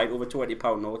have to fight over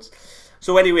 £20 notes.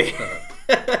 So anyway,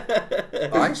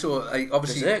 aye. So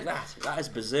obviously berserk. That is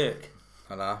berserk.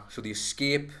 I know. So the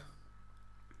escape,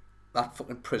 that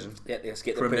fucking prison. Yeah, they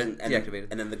escape the prison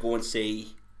and then they go and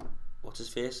see what's his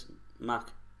face, Mac.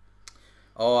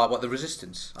 Oh, what, the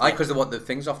Resistance? Aye, because they want the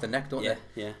things off the neck, don't they?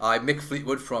 Yeah. Aye, Mick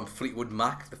Fleetwood from Fleetwood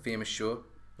Mac, the famous show.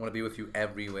 Want to be with you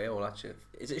everywhere, all that shit.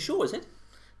 Is it a show? Is it?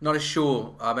 Not a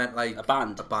show. I meant like a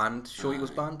band. A band. Show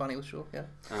Eagles band. Band Eagles show. Yeah.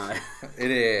 Aye.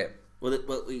 It. Well,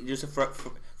 just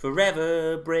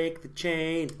forever break the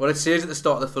chain. Well, it says at the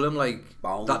start of the film like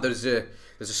that there's a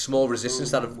small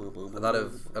resistance that have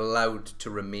allowed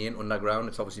to remain underground.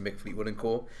 It's obviously Mick Fleetwood and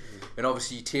co. And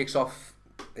obviously he takes off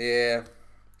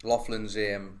Laughlin's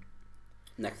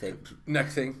neck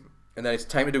thing. And then it's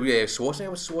time to do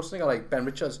Schwarzenegger like Ben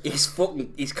Richards. He's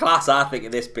class, I think,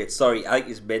 in this bit. Sorry, I think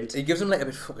he's mint. He gives him like a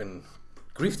bit fucking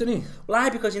grief, doesn't he? Well,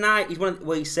 because he's one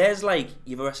of he says like,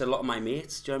 you've arrested a lot of my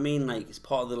mates. Do you know what I mean? Like, it's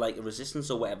part of the like resistance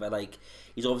or whatever. Like,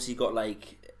 he's obviously got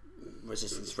like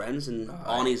resistance friends, and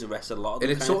Arnie's arrested a lot of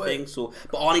them kind of thing. So,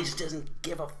 but Arnie just doesn't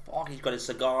give a fuck. He's got his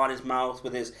cigar in his mouth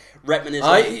with his rep in his.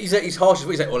 He's harsh.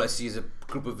 He's like, oh, let's see, he's a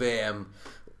group of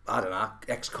I don't know,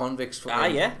 ex-convicts.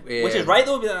 Yeah. Which is right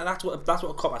though. That's what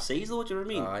a copper sees though. Do you know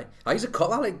what I mean? Aye. He's a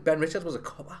copper. Like Ben Richards was a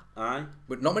copper. Aye.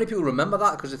 But not many people remember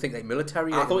that because they think like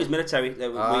military. I thought he was military.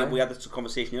 We had this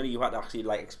conversation earlier. You had to actually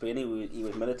like explain he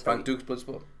was military. Frank Duke's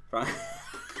Bloodsport. Frank.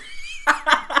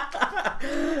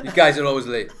 You guys are always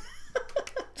late.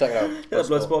 Check it out.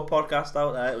 Bloodsport podcast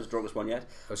out there. It was the drunkest one yet.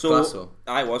 It was class, though.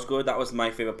 I was good. That was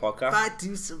my favourite podcast. I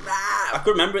do survive. I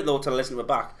couldn't remember it though till I listened to it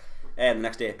back the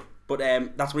next day. But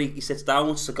that's when he sits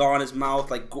down, cigar in his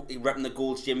mouth, like repping the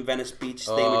Gold's Gym, Venice Beach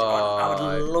thing.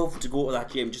 I would love to go to that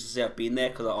gym just to say I've been there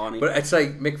because of Arnie. But it's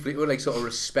like Mick Fleetwood like sort of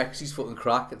respects his fucking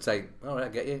crack. It's like, alright, I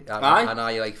get you. And now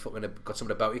you like fucking got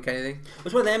something about you kind of thing.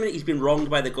 It's one of them. He's been wronged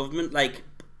by the government. Like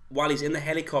while he's in the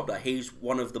helicopter, he's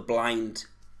one of the blind,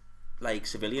 like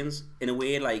civilians in a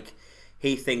way. Like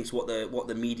he thinks what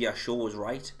the media show is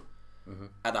right.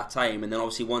 At that time, and then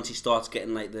obviously once he starts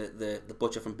getting like the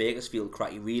butcher from Bakersfield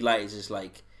crack, he realises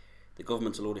like the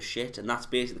government's a load of shit, and that's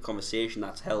basically the conversation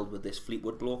that's held with this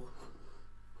Fleetwood bloke.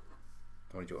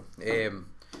 What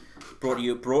are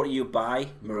you Brought to you by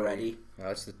Moretti.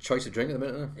 That's the choice of drink at the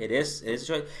minute, isn't it? It is a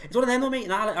choice. It's one of them though, mate.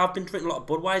 And I've been drinking a lot of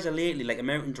Budweiser lately, like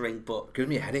American drink, but it gives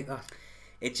me a headache. That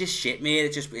it's just shit,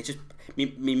 mate. It's just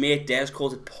me mate Des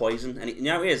calls it poison, and you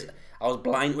know what it is. I was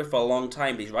blind with it for a long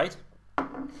time, but he's right.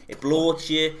 It bloats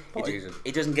you.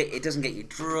 It doesn't get you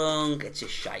drunk. It's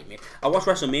just shite, mate. I watched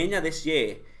WrestleMania this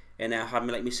year, and I had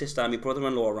my sister and my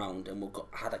brother-in-law around, and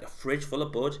had like a fridge full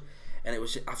of Bud, and it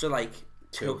was after like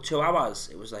two hours.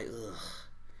 It was like, ugh.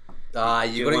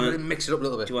 You got to mix it up a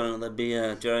little bit. Do you want another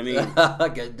beer? Do you know what I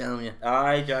mean? Get down, yeah.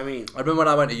 Aye, do you know what I mean? I remember when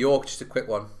I went to York, just a quick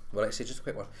one. Well, I say just a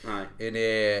quick one. Aye.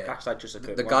 Just a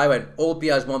quick the guy went, all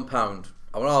beers £1.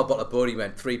 I went, oh, a bottle of bud. He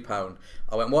went, £3.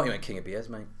 I went, what? He went, king of beers,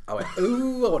 mate. I went,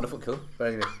 ooh, I want a fucking cool. But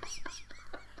anyway.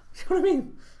 You know what I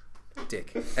mean?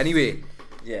 Dick. Anyway.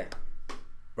 Yeah.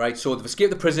 Right, so they've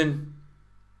escaped the prison.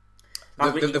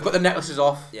 They've got the necklaces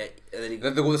off. Yeah. And then they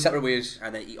go the separate ways.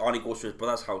 And then he goes to his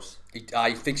brother's house. He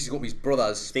thinks he's got his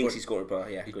brother's. He thinks he's got a brother,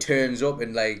 yeah. He turns up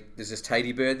and, like, there's this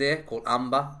tidy bird there called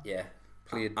Amber. Yeah.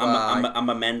 Played by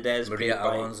Amber Mendez. Maria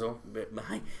Alonso.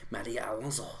 Maria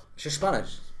Alonso. She's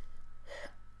Spanish.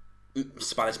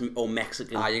 Spanish or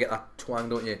Mexican. You get that twang,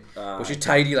 don't you? But she's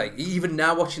tidy, like, even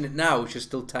now, watching it now, she's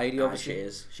still tidy, obviously. She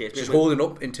is. She's holding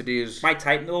up in today's... My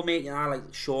type though, mate, you know,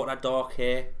 like, shorter, dark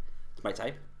hair. It's my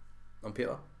type. On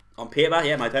paper? On paper,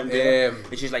 yeah, my type.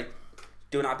 And she's, like,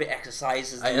 doing a bit of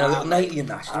exercises. A little nightie in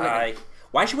that.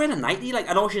 Why is she wearing a nightie? Like,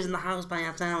 I know she's in the house by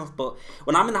herself, but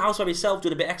when I'm in the house by myself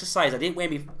doing a bit of exercise, I didn't wear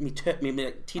me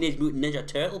Teenage Mutant Ninja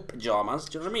Turtle pyjamas.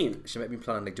 Do you know what I mean? She might be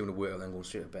planning, like, doing a workout and then going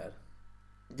straight to bed.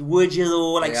 Would you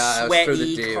though? Like,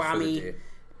 sweaty, clammy.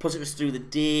 Plus it was through the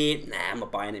day. Nah, I'm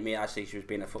not buying it, mate. I think she was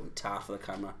being a fucking tart for the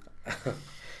camera.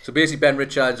 So basically, Ben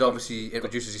Richards obviously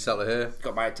introduces himself to her.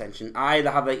 Got my attention. They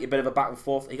have like a bit of a back and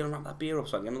forth. Are you gonna wrap that beer up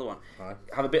so I can get another one? Right.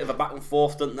 Have a bit of a back and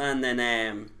forth, don't they? And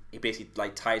then he basically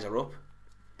like ties her up.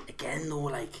 Again though,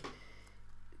 like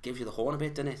gives you the horn a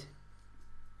bit, doesn't it?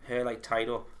 Her like tied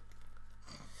up.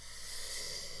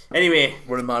 Anyway,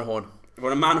 Running man horn.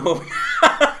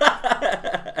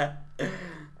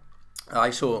 I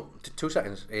saw 2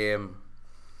 seconds.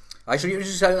 I saw you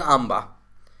just Amber,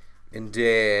 and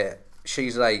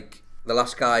she's like the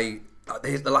last guy.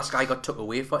 The last guy got took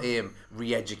away for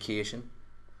re-education.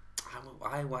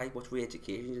 Why? What's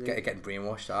re-education? Getting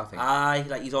brainwashed, I think.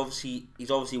 Like he's obviously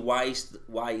wise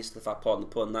to the fact, pardon the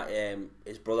pun, that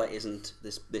his brother isn't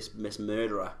this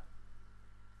murderer.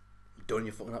 Done,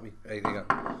 you fucking at me. Right, there you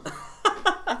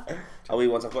go.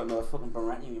 Once I've got another fucking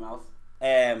Beretta in my mouth.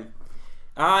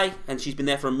 And she's been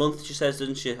there for a month. She says,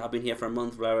 doesn't she? I've been here for a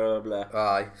month. Blah blah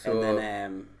blah. So and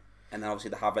then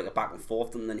obviously they have like a back and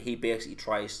forth, and then he basically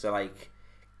tries to like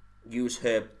use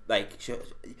her like. You've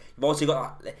obviously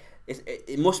got.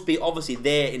 It must be obviously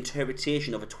their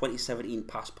interpretation of a 2017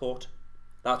 passport.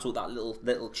 That's what that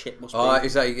little chip must be.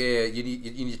 It's like you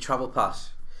need a travel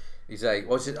pass. He's like,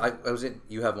 what's it? Was it?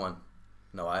 You have one?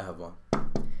 No, I have one.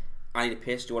 I need a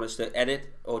piss. Do you want us to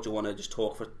edit, or do you want to just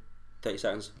talk for 30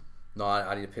 seconds? No,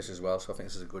 I need a piss as well, so I think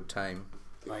this is a good time.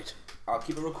 Right. I'll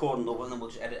keep it recording though, and then we'll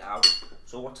just edit it out.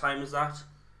 So what time is that?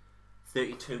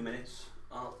 32 minutes.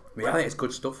 I think it's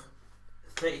good stuff.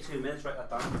 32 minutes, write that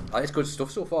down. I think it's good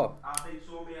stuff so far. I think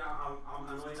so, mate. I'm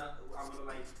annoyed that I'm gonna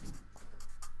like...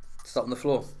 Stop on the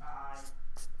floor.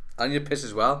 I need a piss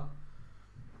as well.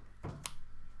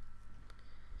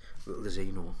 Little does he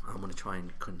know, I'm gonna try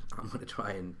and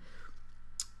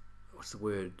what's the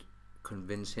word?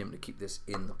 Convince him to keep this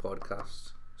in the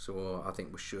podcast. So I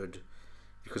think we should,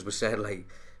 because we said like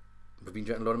we've been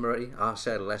drinking a lot of already. I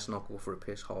said let's not go for a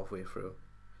piss halfway through,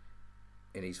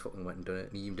 and he's fucking went and done it.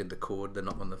 And he even did the code, the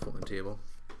knock on the fucking table,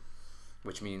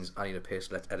 which means I need a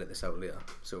piss. Let's edit this out later.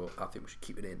 So I think we should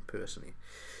keep it in personally.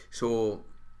 So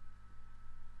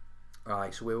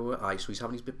so where were we? So he's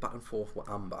having his bit back and forth with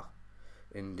Amber,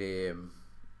 and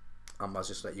Amber's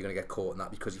just like, you're gonna get caught in that,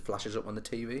 because he flashes up on the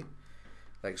TV.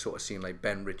 Like sort of seeing like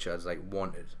Ben Richards like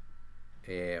wanted,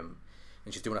 and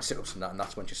she's doing her sit-ups and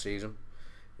that's when she sees him,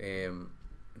 and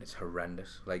it's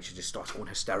horrendous. Like she just starts going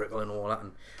hysterical and all that.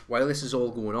 And while this is all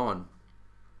going on,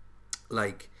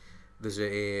 like there's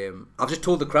I've just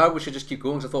told the crowd we should just keep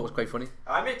going because I thought it was quite funny.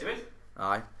 I made it.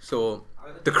 So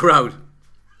the crowd.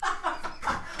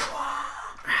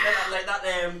 like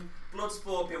that blood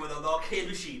sport here with an arcade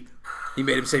machine. He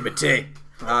made him say Matey.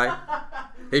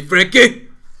 Hey Frankie.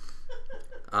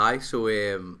 So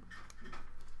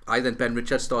then Ben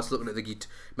Richards starts looking at the guitar.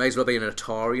 Might as well be an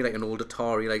Atari, like an old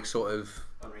Atari, like sort of.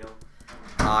 Unreal.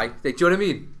 Like, do you know what I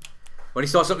mean? When he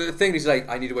starts looking at the thing, he's like,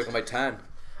 I need to work on my tan.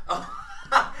 He's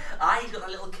got that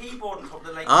little keyboard on top of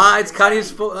the like. It's canny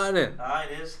as fuck, isn't it?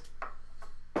 It is.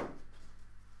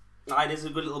 It is a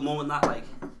good little moment, that like.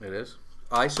 It is.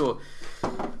 So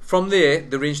from there,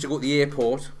 they arranged to go to the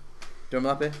airport. Do you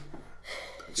remember that bit?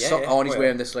 Arnie's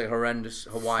wearing this like horrendous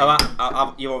Hawaiian.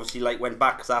 You obviously like went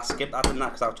back because I skipped that, didn't I?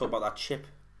 Because I was talking about that chip.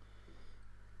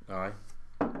 Alright.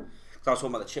 Because I was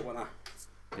talking about the chip, wasn't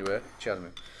I? You were? Cheers,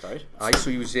 mate. Sorry. So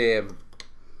he was he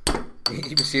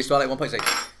was saying to her, like one point, he's like,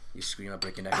 you scream, I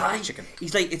break your neck like a chicken.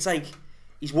 He's like, it's like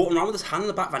he's walking around with his hand on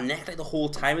the back of her neck like the whole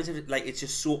time. It's like it's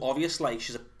just so obvious. Like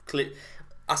she's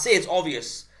a I say it's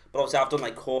obvious, but obviously I've done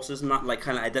like courses and that, like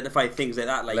kind of identify things like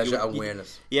that, like leisure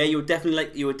awareness. You would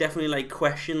definitely like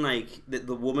question like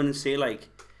the woman and say like,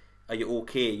 "Are you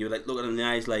okay?" You would like look at her in the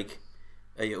eyes like,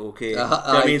 "Are you okay?" You know what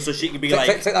I mean? So she could be like,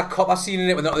 it's like that cop I seen in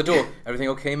it when they're at the door. Everything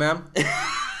okay, ma'am?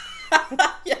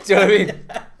 Yeah. Do you know what I mean?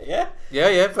 Yeah.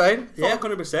 Yeah, fine. Yeah,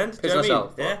 100%. Piss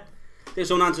myself. Yeah. If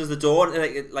someone answers the door,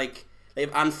 like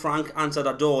if Anne Frank answered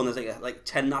her door and there's like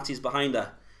 10 Nazis behind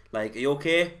her, like, "Are you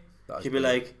okay?" She'd be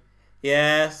like,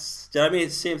 "Yes." Do you know what I mean?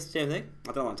 It's the same thing.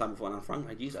 I don't know what time before Anne Frank.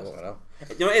 Like, Jesus. Oh, I know.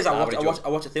 You know what it is? I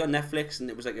watched a thing on Netflix and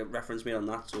it was like a reference made on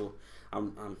that, so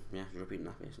I'm repeating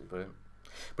that basically. Brilliant.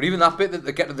 But even that bit that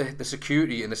they get to the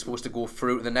security and they're supposed to go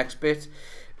through to the next bit,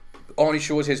 Arnie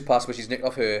shows his pass, which he's nicked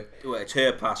off her. Well, it's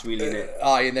her pass, really, isn't it?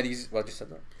 Aye, and then I just said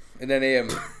that. And then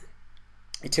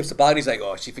he tips the bag and he's like,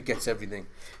 "Oh, she forgets everything."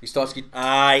 He starts to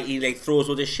he like throws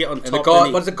all this shit on top. And the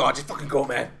guard, what does the guard? Just fucking go,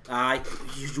 man.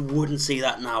 You wouldn't see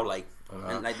that now, like.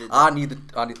 And, like I need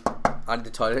the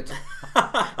toilet.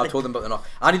 I've told them about the knock.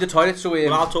 I need the toilet, so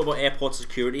well, I'll talk about airport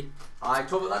security. I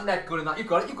talk about that net gun and that. You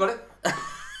got it.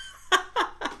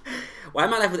 Why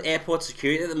am I like with airport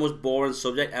security? The most boring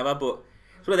subject ever. But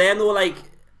so then though, like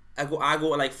I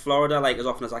go to like Florida like as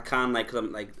often as I can, like because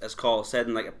I'm like, as Carl said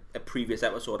in like a previous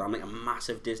episode, I'm like a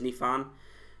massive Disney fan.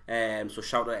 So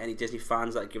shout out to any Disney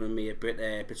fans that are giving me a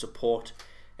bit support.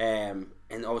 And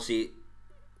obviously,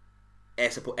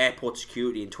 airport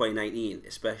security in 2019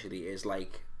 especially is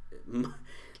like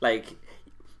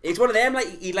it's one of them,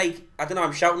 like he like, I don't know,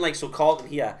 I'm shouting like so Carlton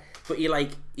here, but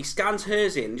he scans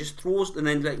hers in, just throws, and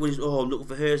then like when he's I'm looking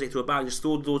for hers, they throw a bag, just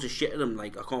throw loads of shit at him,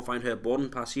 like I can't find her button,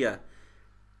 pass here,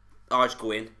 I just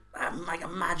go in. Like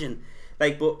imagine,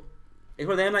 like, but it's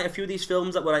one of them, like a few of these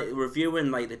films that we're like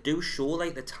reviewing, like they do show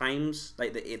like the times,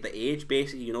 like the age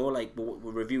basically, you know, like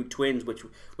we reviewed Twins, which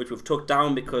we've took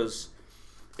down because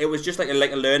it was just like a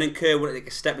learning curve, like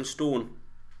a stepping stone.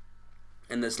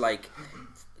 And there's like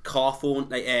car phones,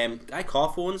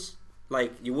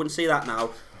 like you wouldn't see that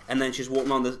now. And then she's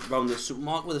walking around the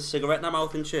supermarket with a cigarette in her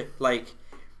mouth and shit, like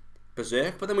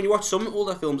berserk. But then when you watch some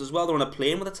older films as well, they're on a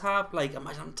plane with a tab. Like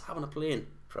imagine I'm tab on a plane.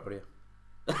 Proud of you.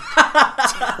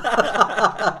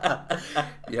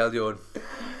 You held your own.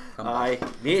 Aye,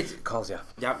 mate. Calls you.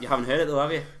 Yeah, you haven't heard it though,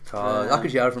 have you? I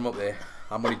could hear it from up there.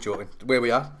 I'm only joking. Where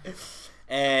we are?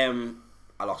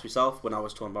 I lost myself when I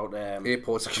was talking about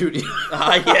airport security.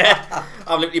 Yeah,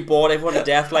 I've literally bored everyone to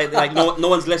death. Like no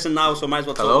one's listening now, so I might as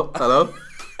well talk. Hello.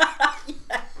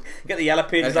 Yeah. Get the yellow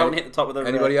pages out and hit the top of the.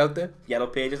 Anybody out there? Yellow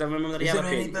pages. I remember the yellow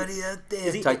pages. Anybody out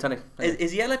there? Titanic.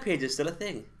 Is yellow pages still a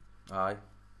thing? Aye.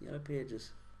 Yellow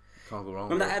pages. Can't go wrong.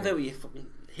 Remember that advert where you fucking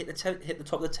hit the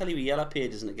top of the telly with yellow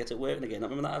pages and it gets it working again? I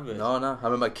remember that advert. No. I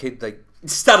remember my kid like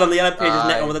stand on the yellow pages,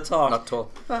 neck over the top. Not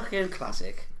tall. Fucking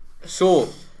classic. So,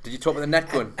 did you talk about the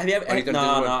net gun? Have you ever?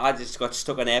 No. I just got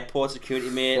stuck on airport security,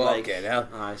 mate. Well, like, okay, now.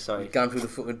 Aye, sorry. You've gone through the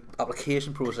fucking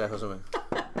application process or something.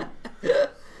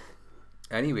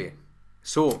 Anyway,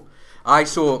 so I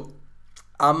saw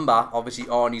Amber, obviously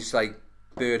Arnie's like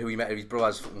bird who he met at his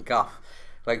brother's fucking gaff.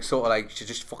 Like sort of like she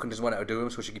just fucking doesn't want to do him,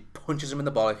 so she punches him in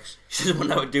the bollocks. She doesn't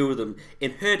want to do with him.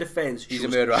 In her defence, he's a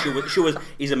murderer.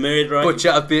 He's a murderer.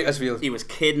 Butcher of Bakersfield. He was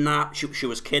kidnapped. She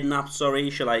was kidnapped. Sorry,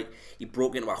 he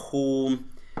broke into her home.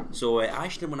 So I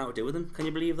didn't want to do with him. Can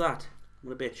you believe that?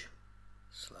 What a bitch.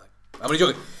 Slag. I'm only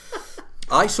joking.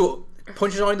 I saw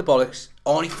punches Arnie in the bollocks.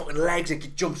 Arnie fucking legs, like he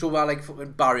jumps over like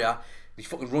fucking barrier. He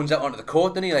fucking runs out onto the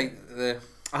court, doesn't he? Like the.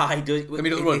 He does. The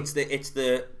middle run. It's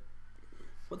the.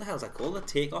 What the hell is that called? The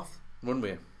takeoff?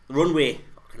 Runway. Runway.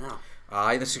 Fucking hell.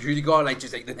 Aye, the security guard like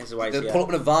just like they pull up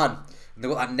in a van and they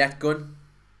got that net gun.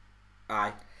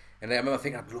 Aye. And then I remember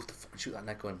thinking I'd love to fucking shoot that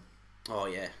net gun. Oh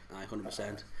yeah,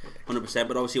 100%.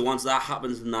 But obviously once that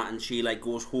happens and she like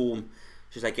goes home,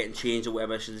 she's like getting changed or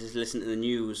whatever, she's just listening to the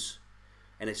news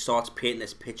and it starts painting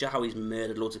this picture how he's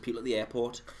murdered loads of people at the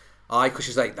airport. Aye, because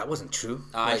she's like, that wasn't true.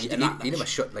 Aye, he never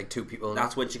shot like 2 people.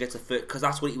 That's when she gets the first, because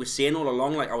that's what he was saying all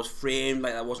along, like I was framed,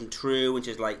 like that wasn't true, and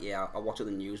she's like, yeah, I'll watch it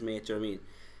on the news, mate, do you know what I mean?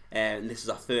 And this is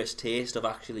our first taste of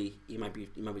actually, he might be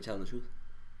telling the truth.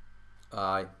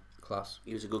 Aye, class.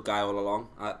 He was a good guy all along.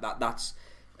 That's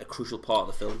a crucial part of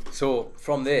the film. So,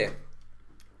 from there,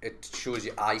 it shows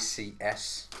you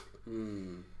ICS.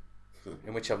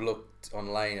 In which I've looked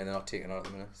online and they're not taking it at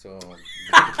the minute, so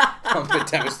I'm a bit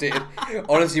devastated.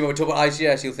 Honestly, when we talk about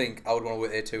ICS, you'll think I would want to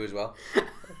work there too as well.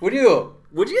 Would you?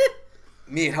 Would you?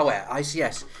 Me, however,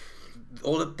 ICS,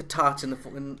 all of the tarts in the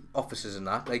fucking offices and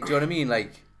that, like, do you know what I mean?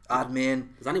 Like, admin.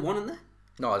 There's only one in there?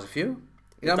 No, there's a few.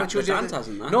 You know how much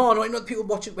No, not the people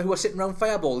watching who are sitting around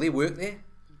Fireball, they work there.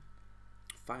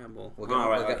 Fireball. We'll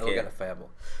get a Fireball.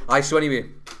 So anyway,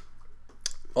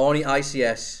 Arnie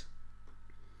ICS.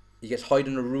 He gets hide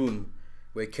in a room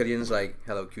where Killian's like,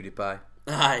 "Hello, cutie pie."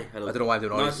 Aye. I don't know why I'm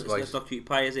doing Arnie's voice. It's not cutie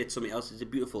pie, is it? It's something else. Is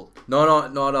it beautiful?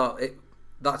 No.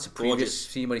 That's a previous Gorgeous.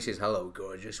 scene when he says "Hello,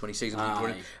 gorgeous." When he says,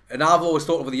 and I've always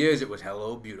thought over the years it was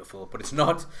 "Hello, beautiful," but it's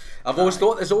not. I've always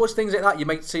thought there's always things like that. You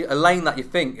might see a line that you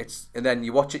think it's, and then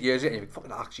you watch it years later and you think, "Fuck,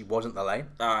 that actually wasn't the line."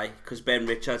 Aye, because Ben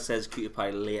Richards says cutie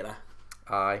pie later.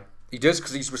 Aye, he does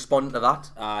because he's responding to that.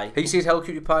 Aye, he says "Hello,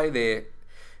 cutie pie" there,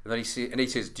 and then he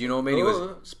says, "Do you know me?" And he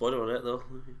goes, spoiler alert though.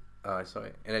 Aye,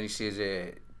 sorry. And then he says,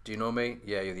 "Do you know me?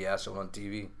 Yeah, you're the asshole on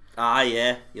TV." Ah,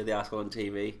 yeah, you're the asshole on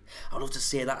TV. I'd love to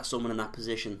say that to someone in that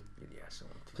position. You're the asshole.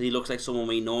 Because he looks like someone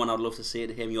we know, and I'd love to say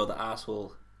to him, "You're the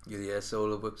asshole." You're the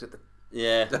asshole who works at the.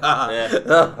 Yeah, yeah. Do you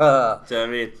know what I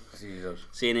mean? Jesus.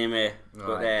 Seeing him here.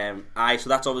 But aye, so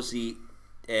that's obviously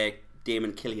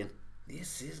Damon Killian.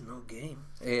 This is no game.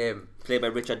 Played by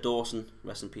Richard Dawson.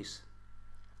 Rest in peace.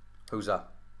 Who's that?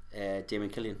 Damon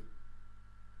Killian.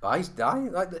 He's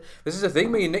dying. Like, this is the thing,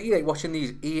 me and Nicky, like watching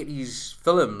these 80s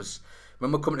films.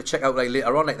 When we're coming to check out like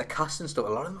later on, like the cast and stuff, a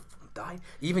lot of them died.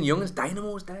 Even young as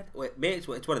Dynamo's dead. Wait, mate, it's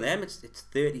one of them. It's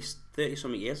 30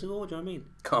 something years ago. Do you know what I mean?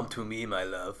 Come to me, my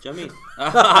love. Do you know what I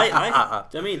mean? Aye.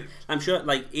 Do you know what I mean? I'm sure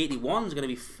like 81 is going to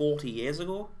be 40 years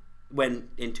ago. When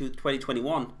in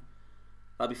 2021,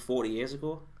 that'll be 40 years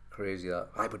ago. Crazy that.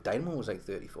 Aye, but Dynamo was like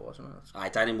 34 or something. Aye,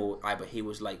 Dynamo. Aye, but he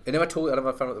was like. I never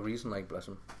found out the reason. Like, bless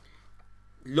him.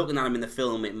 Looking at him in the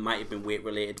film, it might have been weight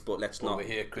related, but let's not. Over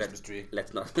here, Christmas tree.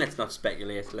 Let's not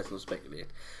speculate. Let's not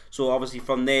speculate. So obviously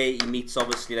from there he meets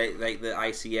obviously like the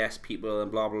ICS people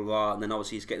and blah blah blah, and then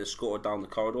obviously he's getting escorted down the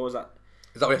corridor. Is that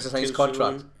where he has to sign his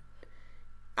contract?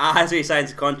 So he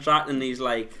signs a contract, and he's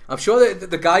like, I'm sure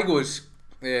the guy goes,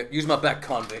 use my back,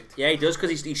 convict. Yeah, he does,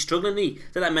 because he's struggling. Is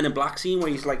that Men in Black scene where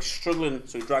he's like struggling,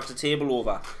 so he drags the table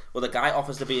over. Well, the guy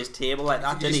offers to be his table like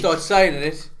that. He starts signing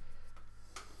it.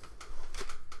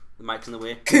 The mic's in the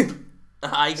way. He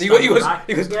goes. He goes. That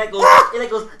big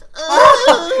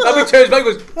turns back.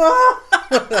 Goes.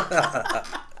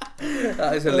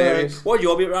 That is hilarious. What would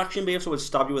your reaction be if someone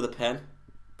stabbed you with a pen?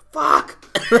 Fuck.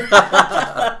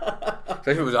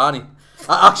 Especially if it was Arnie.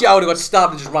 I would have got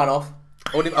stabbed and just ran off.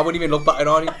 I wouldn't even look back at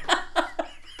Arnie.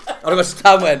 I would have got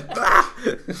stabbed and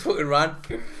went. Fucking ran.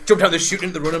 Jumped down the chute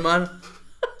into the running man.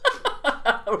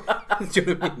 Do you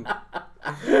know what I mean?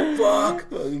 Fuck.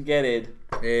 Fucking get it.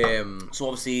 So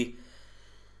obviously,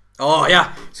 oh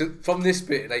yeah. So from this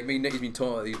bit, like me and Nicky's been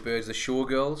talking about these birds, the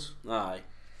showgirls. Aye.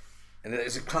 And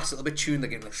there's a class little bit tune. They're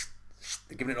giving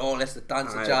it all. Let's the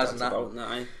dance, the jazz, and that.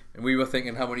 And we were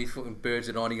thinking how many fucking birds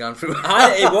had Arnie gone through.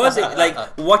 It was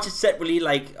like watch it separately,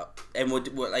 like, and we're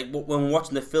like when we're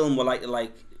watching the film, we're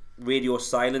like radio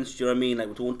silence. Do you know what I mean? Like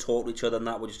we don't talk to each other and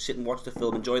that. We just sit and watch the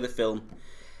film, enjoy the film,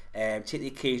 take the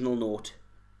occasional note.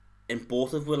 And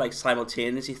both of us were like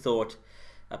simultaneously thought,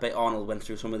 I bet Arnold went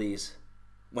through some of these.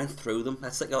 Went through them.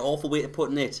 That's like an awful way of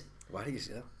putting it. Why do you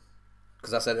say that?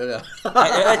 Because I said it earlier.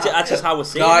 That's just how we're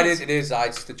saying it. No, it is.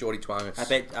 It's the Geordie twang. I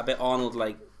bet Arnold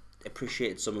like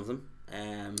appreciated some of them.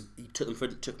 He took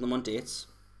them on dates,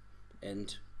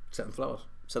 and sent them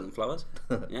flowers.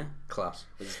 Yeah, class.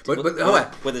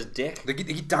 With his dick. They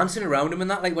keep dancing around him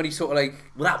and that, like when he sort of like.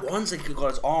 Well, that one's like he got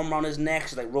his arm around his neck,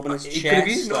 so, like rubbing his chest. He could have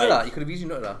easily noted that. He could have easily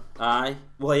noted that. Aye.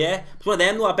 Well, yeah. But one of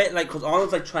them though, I bet, like, because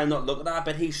Arnold's like trying not to look at that. I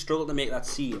bet he struggled to make that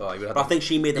scene. Oh, but I think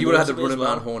she made the most of it. He would have had the running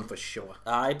man horn for sure.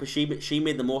 Aye, but she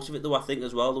made the most of it though. I think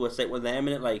as well. There was like one of them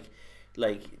in it, like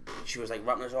she was like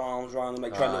wrapping his arms around him,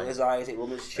 like trying to look at his eyes, like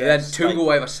rubbing his chest. And then two go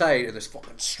either side and just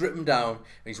fucking strip him down, and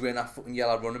he's wearing that fucking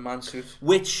yellow running man suit.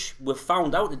 Which we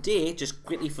found out today, just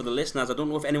quickly for the listeners. I don't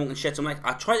know if anyone can shed some light.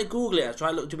 I tried to Google it, I tried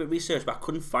to look, do a bit of research, but I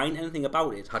couldn't find anything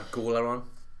about it. Had Gola on.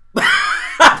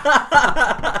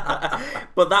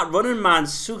 But that running man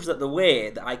suit that they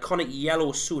wear, the iconic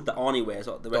yellow suit that Arnie wears,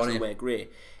 or the rest of them wear grey,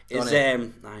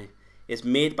 is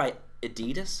made by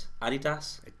Adidas.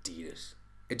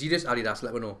 Adidas,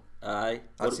 let me know. Aye.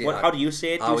 How do you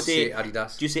say it? I would say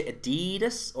Adidas. Do you say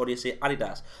Adidas or do you say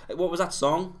Adidas? What was that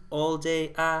song? All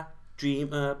day I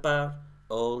dream about.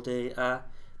 All day I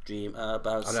dream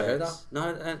about. I've never heard that.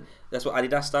 No, that's what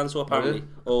Adidas stands for apparently.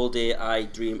 All day I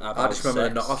dream about. I just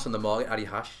remember the knockoffs on the market, Adi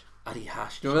Hash. Adi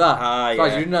Hash. Do you remember that? Aye. Yeah.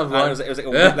 You didn't have one. It was like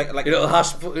a like a little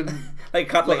hash fucking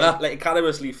like a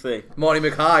cannabis leaf thing. Marty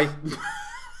McHigh.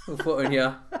 We'll put in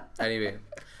here. Anyway.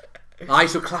 Aye,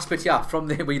 so class bit, yeah. From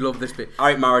there, we love this bit.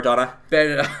 Alright, Maradona.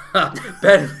 Ben.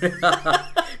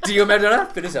 Do you remember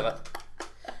that? Finish ever.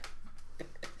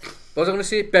 What was I going to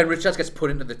say? Ben Richards gets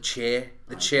put into the chair.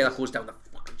 The chair that goes down the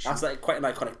fucking chute. That's like quite an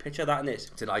iconic picture, that, isn't it?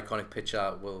 It's an iconic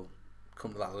picture. We'll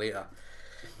come to that later.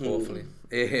 Hopefully.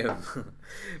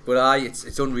 But aye,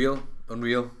 it's unreal.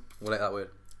 Unreal. We like that word.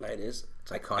 It is.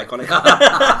 It's iconic.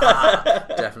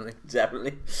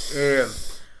 Definitely.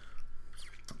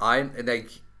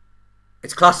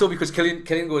 It's class though, because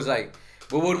Killian goes like,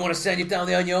 we wouldn't want to send you down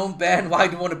there on your own, Ben. Why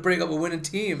do you want to break up a winning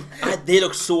team? They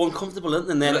look so uncomfortable, don't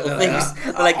they? Their little things.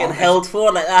 They're like getting held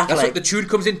for like that. That's like what the tune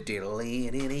comes in. Is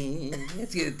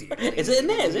it in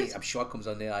there? Is it? I'm sure it comes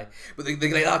on there. But they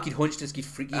like that kid hunched and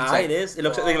freaky. It is. It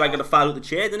looks like they're like going to fall out the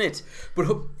chair, doesn't it? But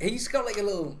he's got like a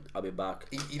little. I'll be back.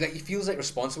 He feels like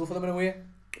responsible for them in a way.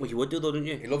 Well, you would do though, don't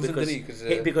you? He loves them, doesn't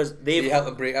he? Because they help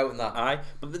them break out in that. Aye,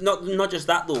 but not just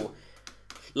that though.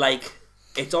 Like.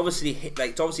 It's obviously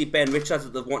Ben Richards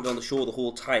that they've wanted on the show the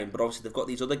whole time, but obviously they've got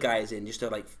these other guys in just to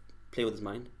like play with his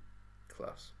mind.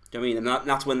 Class. Do you know what I mean? And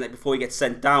that's when like, before he gets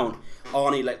sent down,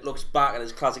 Arnie like looks back at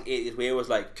his classic 80s way, was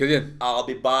like, Killian, I'll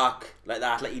be back, like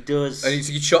that, like he does. And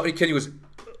he shot and Killian was,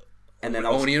 and then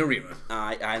only in a rerun.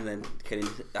 And then Killian,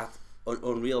 that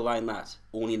unreal line, that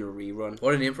only in a rerun.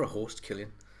 What a name for a host,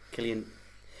 Killian.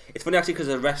 It's funny actually because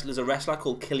there's a wrestler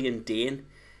called Killian Dane.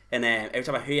 And every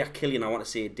time I hear Killian, I want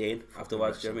to say Dane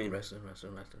afterwards. Do you know what I mean? Wrestling.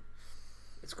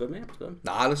 It's good, mate. It's good.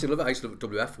 Nah, I love it. I used to love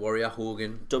WF, Warrior,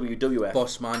 Hogan, WWF,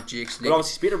 Bossman, Jake Snake. But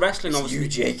obviously, speaking of wrestling, it's you,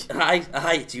 Jake. Hi,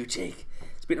 it's you, Jake.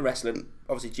 Speaking of wrestling,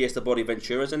 obviously, Jace the Body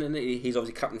Ventura's in it. He's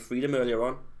obviously Captain Freedom earlier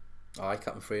on. Aye,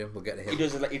 Captain Freedom. We'll get to him. He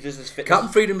does his fitness. Captain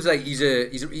Freedom's like he's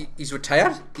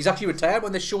retired. He's actually retired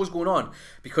when this show's going on,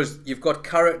 because you've got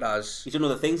characters. He's doing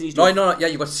other things. He's doing. No. Yeah,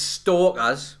 you've got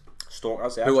stalkers.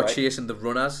 Yeah, who are chasing the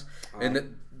runners,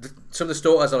 and some of the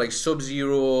stalkers are like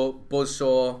Sub-Zero,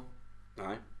 Buzzsaw,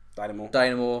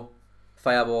 Dynamo,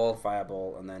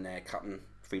 Fireball, and then Captain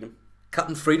Freedom.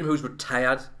 Captain Freedom, who's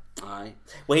retired. Aye.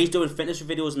 Well, he's doing fitness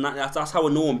videos, and that's how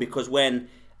I know him, because when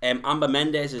Amber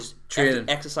Mendez is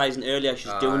exercising earlier,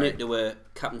 she's doing it to a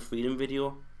Captain Freedom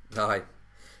video. Aye.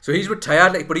 So he's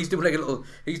retired, like, but he's doing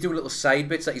little side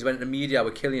bits, like he's went into media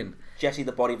with Killian. Jesse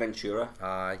the Body Ventura.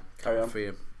 Aye. Carry on.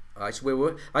 Freedom. Aye, so where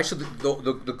were? I saw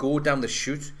the go down the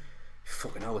chute.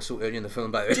 Fucking hell, we're so early in the film,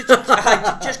 by the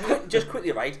way. just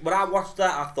quickly, right? When I watched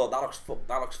that, I thought that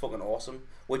looks fucking awesome.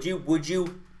 Would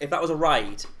you, if that was a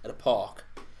ride at a park,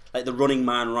 like the Running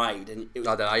Man ride, and it was...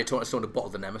 I don't know, you're talking to bottle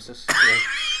of the Nemesis.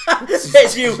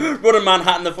 It's you, Running Man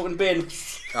hat in the fucking bin.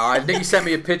 I think he sent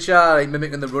me a picture like,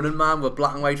 mimicking the Running Man with a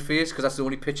black and white face, because that's the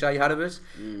only picture he had of it.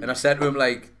 And I said to him,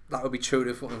 like, that would be true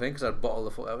to the fucking thing, because I'd bottle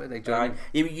the fuck out of it. Like,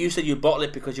 you said you bottle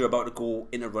it because you're about to go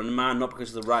in a Running Man, not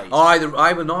because of the ride.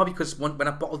 I will know, because when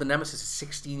I bottled the Nemesis at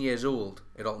 16 years old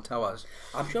at Alton Towers.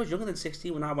 I'm sure I was younger than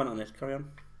 16 when I went on it. Carry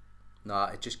on. Nah,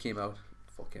 it just came out.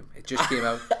 Fuck him. It just came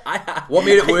out. What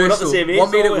made it worse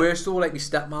though? Like, my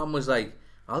stepmom was like,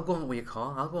 I'll go on with your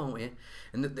car, I'll go on with you.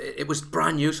 And it was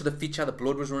brand new, so the feature, the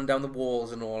blood was running down the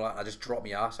walls and all that. I just dropped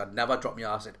my ass. I'd never dropped my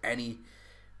ass at any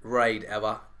ride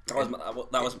ever.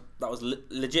 That was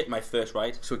legit my first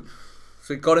ride. So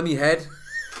it got in my head.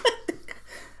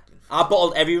 I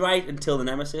bottled every ride until the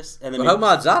Nemesis. And then how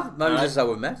mad's that? Maybe this is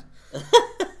how we met.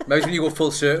 Maybe when you go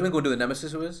full circle and go do the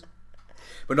Nemesis with us.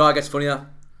 But no, it gets funnier.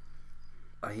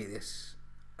 I hear this.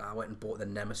 I went and bought the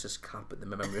Nemesis cap at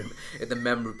the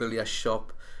memorabilia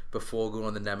shop before going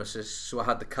on the Nemesis. So I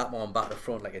had the cap on back to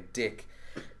front like a dick.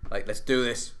 Like, let's do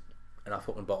this. And I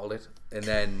fucking bottled it. And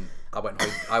then I went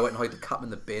and hid the cap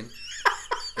in the bin.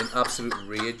 In absolute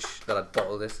rage that I'd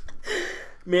bottled it.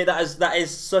 Mate, that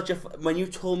is such a... When you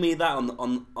told me that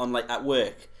on like at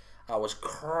work, I was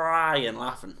crying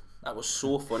laughing. That was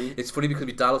so funny. It's funny because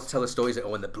my dad will tell the stories like,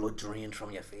 when the blood drained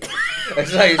from your face.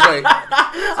 it's like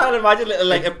I can imagine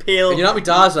like a pale... And you know what my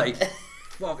dad's like?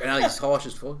 Fucking hell, he's harsh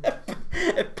as fuck.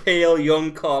 A pale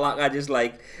young Carl, like I just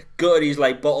like gutted, he's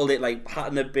like bottled it, like hat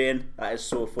in the bin. That is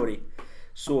so funny.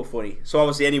 So funny. So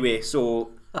obviously anyway,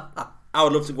 so I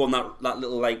would love to go on that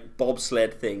little like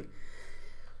bobsled thing.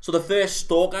 So the first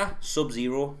stalker,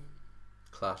 Sub-Zero.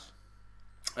 Class.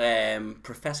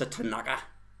 Professor Tanaka.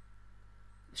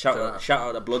 Shout out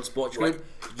to Bloodsport.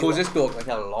 Was this dog like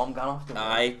a long gun off?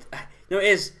 No, it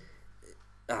is.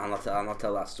 I'll not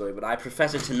tell that story, but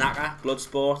Professor Tanaka,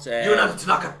 Bloodsport. You're not a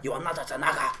Tanaka. You are not a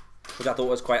Tanaka. Which I thought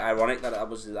was quite ironic that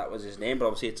was his name, but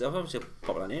obviously it's obviously a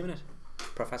popular name, isn't it?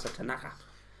 Professor Tanaka.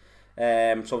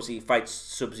 So obviously he fights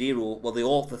Sub-Zero. Well,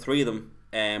 the three of them,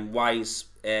 Wise,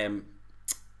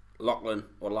 Laughlin,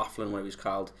 whatever he's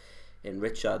called, in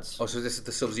Richards. Oh, so this is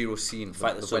the Sub-Zero scene.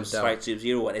 Fight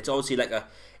Sub-Zero, and it's obviously like a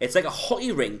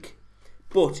hockey rink,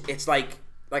 but it's like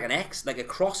an X, like a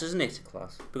cross, isn't it?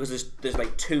 Class. Because there's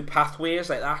like two pathways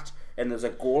like that, and there's a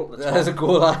goal. There's a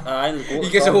goal. He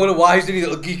gets a hold of Wise, and he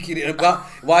little geek.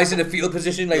 Wise in a field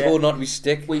position, like holding on to his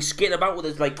stick. Well, he's skating about with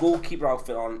his like goalkeeper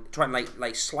outfit on, trying to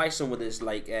like slice him with his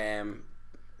like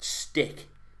stick.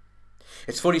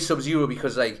 It's funny Sub-Zero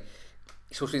because like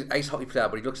he's supposed to be an ice hockey player,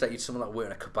 but he looks like he's someone that works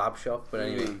in a kebab shop. But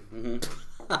anyway, Mm-hmm.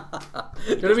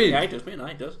 do you know what I mean? Yeah, he does. He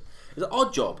does. It's an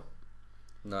odd job.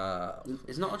 Nah,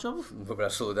 It's not a job. we're gonna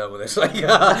slow down with this. Like,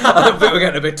 I think we're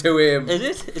getting a bit too.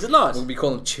 Is it? Is it not? We'll be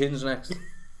calling them chins next.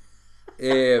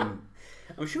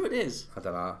 I'm sure it is. I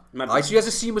don't know. Maybe. I see. He has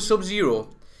a scene with Sub-Zero,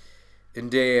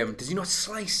 and does he not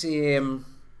slice William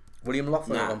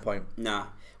Loughlin at one point? Nah.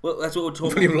 Well, that's what we're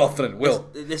talking. William Loughlin, Will.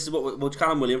 This is what we'll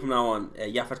call him William from now on.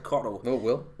 Yaphet Kotto. No,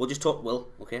 Will. We'll just talk. Will.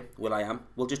 Okay. Will I am.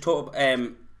 We'll just talk.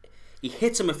 He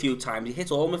hits him a few times. He hits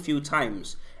Orm a few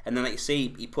times, and then like you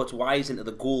see, he puts Wise into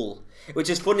the goal, which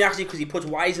is funny actually because he puts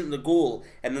Wise into the goal,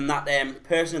 and then that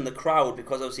person in the crowd,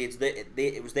 because obviously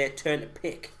it was their turn to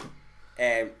pick.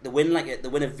 They win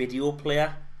a video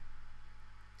player.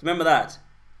 Do you remember that?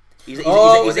 He's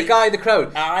the guy in the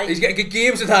crowd. Aye. He's getting good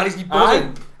games with that. He's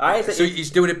buzzing. Aye. So he's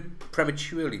doing it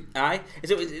prematurely. Aye. Is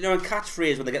it, you know, in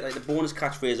catchphrase when they get like the bonus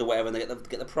catchphrase or whatever, and they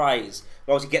get the prize.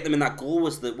 Well, obviously, get them in that goal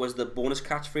was the bonus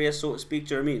catchphrase, so to speak.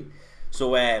 Do you know what I mean?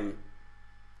 So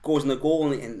goes in the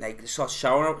goal and like starts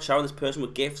showering this person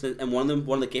with gifts, and one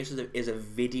of the gifts is a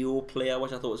video player,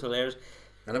 which I thought was hilarious.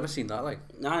 I never seen that. Like,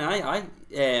 Aye.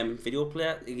 Video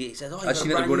player. He says, "Oh, I've seen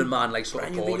it the Running Man like sort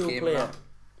of board game. Player.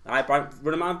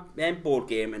 Running Man board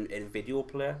game and video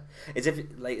player. As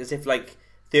if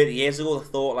 30 years ago they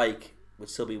thought like we'd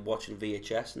still be watching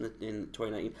VHS in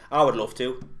 2019. I would love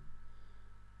to.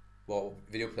 Well,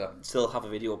 video player. Still have a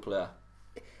video player.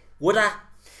 Would I?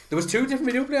 There was two different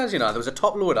video players, you know. There was a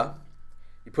top loader.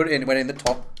 You put it in, it went in the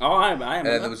top. Oh, I And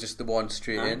remember. then there was just the one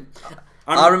straight in.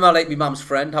 I I remember like my mum's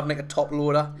friend having like a top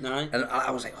loader. Aye. And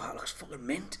I was like, oh, it looks fucking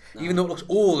mint. Even though it looks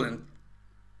old and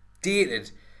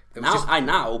dated. It was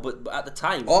Now, but at the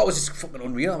time. Oh, it was just fucking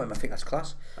unreal. I think that's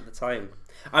class. At the time,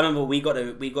 I remember we got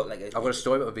like a. I've got a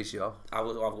story about a VCR. I've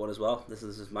got one as well. This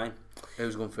is mine.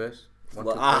 Who's going first?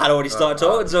 Well, I had already started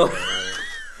talking, so.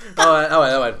 All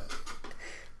right.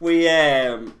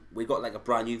 We got like a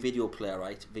brand new video player,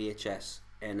 right? VHS,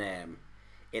 and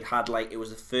it had like, it was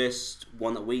the first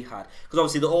one that we had, because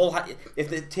obviously they all had, if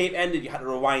the tape ended you had to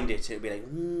rewind it, so it'd be like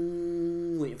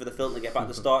waiting for the film to get back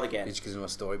to start again. It's because of my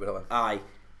story, but Aye,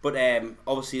 but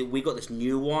obviously we got this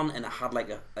new one and it had like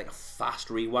a fast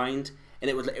rewind, and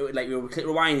it would like you would click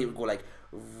rewind, it would go like,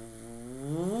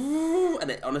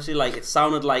 and it honestly, like, it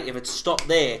sounded like if it stopped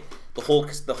there, the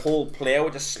whole player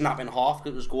would just snap in half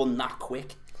because it was going that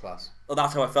quick. class. Well,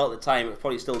 that's how I felt at the time. It was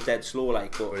probably still dead slow,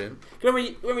 like. But Brilliant. Remember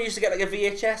you used to get like a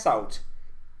VHS out,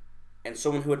 and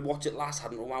someone who had watched it last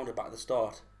hadn't rewound it back at the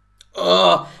start.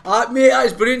 Oh, mate, that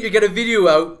is brilliant. You get a video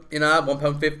out, you know,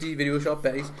 £1.50 video shop,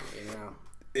 Betty's.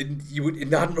 Yeah. And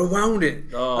they hadn't rewound it.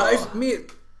 Oh. That is,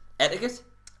 mate, Etiquette.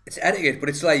 it's etiquette, but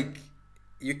it's like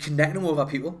you're connecting with other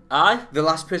people. Aye. The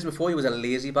last person before you was a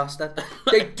lazy bastard.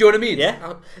 Like, do you know what I mean?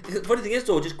 Yeah. The funny thing is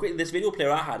though, just quitting this video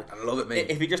player I had. I love it, mate.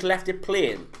 If you just left it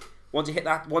playing, once it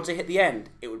hit the end,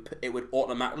 it would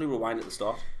automatically rewind at the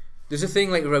start. There's a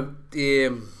thing like about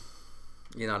you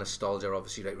know, nostalgia,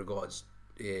 obviously, like regards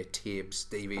tapes,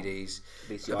 DVDs,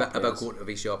 VCR about players. going to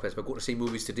VCR players, about going to see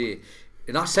movies today.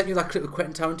 And I sent you that clip with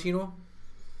Quentin Tarantino.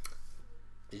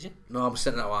 Did you? No, I'm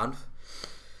sending it to Anv.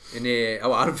 And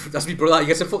Anv, that's my brother. He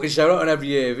gets a fucking shout out on every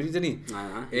video, doesn't he?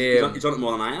 Nah. He's on it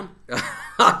more than I am.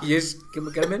 Yes,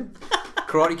 get him in.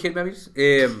 Karate Kid memories.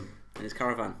 In his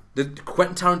caravan. The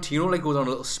Quentin Tarantino like goes on a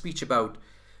little speech about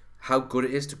how good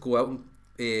it is to go out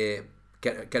and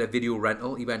get a video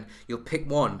rental. He went, you'll pick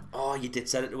one. Oh, you did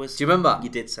send it to us. Do you remember? You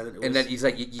did send it to us. And then he's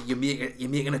like, you're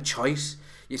making a choice.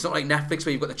 It's not like Netflix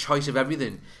where you've got the choice of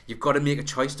everything. You've got to make a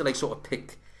choice to like sort of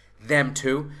pick them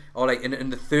two. Or like in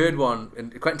the third one,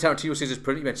 and Quentin Tarantino says it's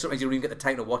brilliant. He went, sometimes you don't even get the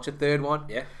time to watch a third one.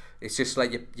 Yeah. It's just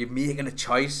like you're making a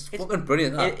choice. It's fucking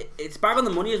brilliant. That. It's bang on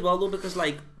the money as well though, because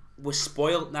like we're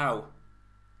spoiled now.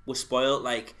 We're spoiled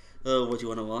like, oh, what do you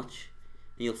want to watch?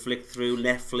 And you'll flick through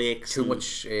Netflix. Too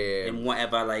much in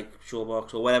whatever, like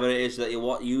Showbox or whatever it is that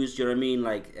you use. Do you know what I mean?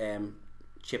 Like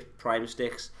chipped prime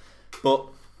sticks. But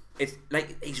it's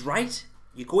like, he's right.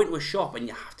 You go into a shop and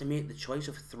you have to make the choice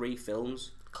of 3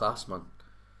 films. Class, man.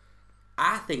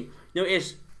 I think, you know, it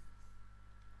is.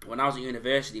 When I was at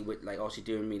university, with like obviously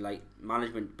doing me like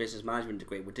business management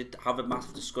degree, we did have a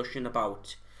massive discussion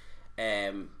about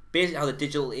basically how the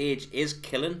digital age is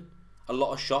killing a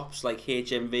lot of shops like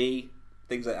HMV,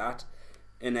 things like that,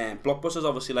 and Blockbuster's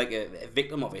obviously like a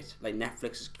victim of it. Like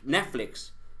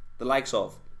Netflix, the likes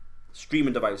of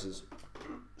streaming devices,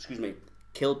 excuse me,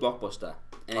 killed Blockbuster.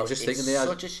 And I was just thinking,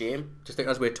 such a shame. Just thinking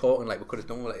as we're talking, like we could have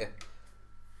done with like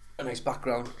a nice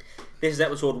background. This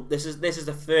is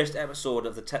the first episode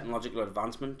of the technological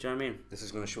advancement. Do you know what I mean? This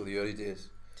is going to show the early days.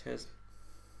 Cheers.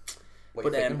 What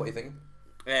are you thinking?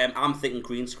 I'm thinking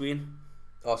green screen.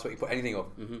 Oh, so you put anything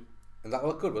up? Mm-hmm. And that'll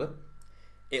look good, will it?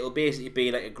 It'll basically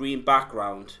be like a green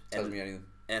background. Tells me anything.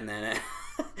 And then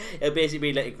it'll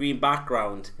basically be like a green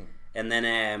background, and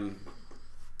then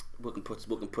we can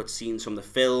put scenes from the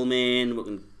film in. We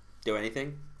can do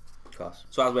anything. Class.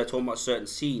 So as we're talking about a certain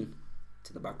scene,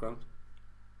 to the background.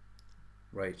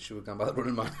 Right. Should we go back to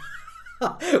Running Man?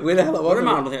 Where the hell are Running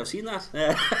Man? I don't think I've seen that.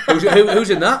 who's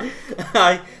in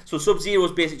that? So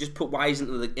Sub-Zero's basically just put Wise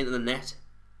into the net.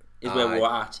 Is where we're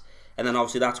at, and then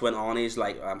obviously that's when Arnie's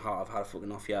like, I've had a fucking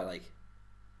enough yet, like.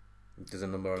 There's a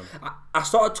number on. I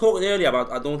started talking earlier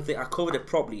about, I don't think I covered it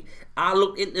properly. I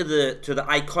looked into the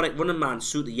iconic Running Man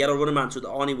suit, the yellow Running Man suit that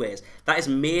Arnie wears. That is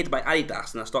made by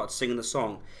Adidas, and I started singing the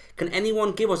song. Can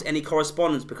anyone give us any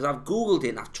correspondence? Because I've googled it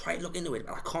and I've tried to look into it,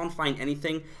 but I can't find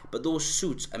anything. But those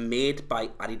suits are made by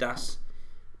Adidas.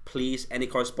 Please, any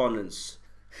correspondence?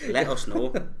 Let us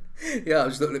know. Yeah, I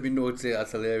was looking at my notes here.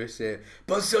 That's hilarious.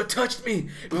 Buzzsaw touched me.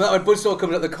 Remember that when Buzzsaw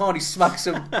comes out the car and he smacks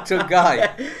some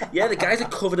guy? Yeah, the guys are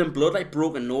covered in blood, like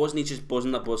broken nose, and he's just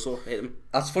buzzing that Buzzsaw hit him.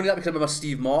 That's funny that because I remember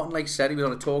Steve Martin said he was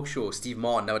on a talk show. Steve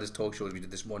Martin now does talk shows. We did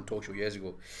this one talk show years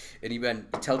ago, and he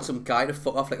told some guy to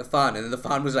fuck off like a fan, and then the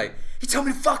fan was like, "He told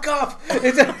me to fuck off."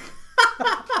 That's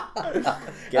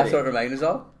what it reminds us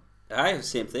of. Aye,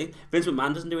 same thing. Vince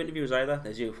McMahon doesn't do interviews either.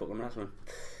 There's you, fucking last one.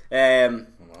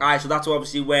 Alright, so that's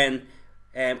obviously when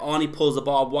Arnie pulls the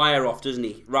barbed wire off, doesn't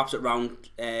he? Wraps it around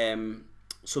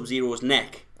Sub-Zero's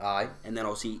neck. Aye. And then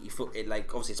obviously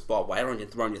obviously it's barbed wire around your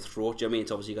throat. Do you know what I mean?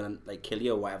 It's obviously gonna like kill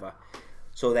you or whatever.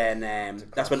 So then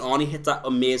that's when Arnie hits that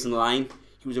amazing line.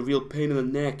 He was a real pain in the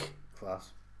neck.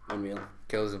 Class. Unreal.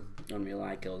 Kills him. Unreal.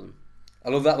 I killed him. I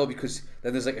love that though because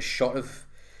then there's like a shot of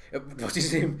what's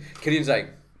his name? Killian's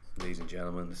like, ladies and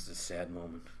gentlemen, this is a sad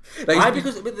moment. Like,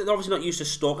 because they're obviously not used to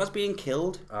stalkers being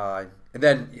killed. And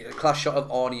then a class shot of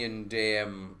Arnie and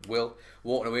Will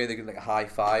walking away. They get like a high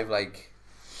five, like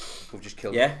we've just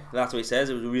killed. Yeah, him. That's what he says.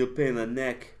 It was a real pain in the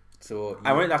neck. So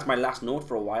I think that's my last note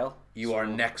for a while. You are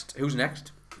next. Who's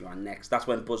next? You are next. That's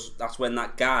when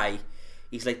that guy,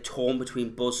 he's like torn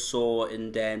between Buzzsaw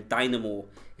and Dynamo.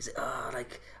 He's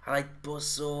like, I like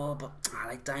Buzzsaw, but I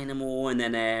like Dynamo, and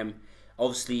then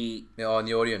obviously, in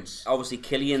the audience. Obviously,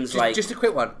 Killian's just a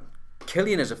quick one.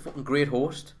 Killian is a fucking great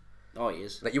host. Oh, he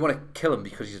is. Like you want to kill him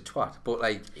because he's a twat, but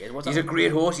like he's a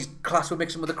great host. He's class with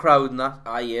mixing with the crowd and that.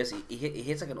 Ah, he is. He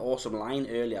hits like an awesome line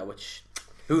earlier, which.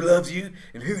 Who loves you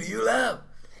and who do you love?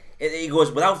 He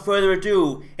goes, without further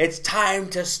ado, it's time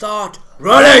to start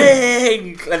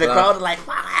running. And the crowd are like,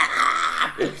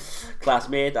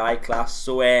 classmate, class.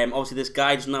 So obviously this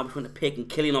guy doesn't know between the pick, and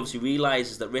Killian obviously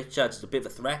realises that Richard's a bit of a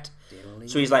threat.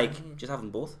 So he's like, just have them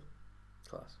both.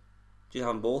 Class. Just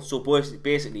have them both. So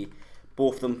basically,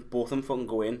 both of them fucking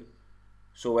go in.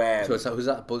 So who's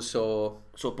that? Buzzsaw.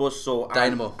 So Buzzsaw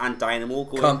Dynamo and Dynamo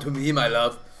go in. Come to me, my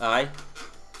love. Aye.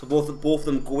 So both of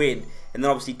them go in, and then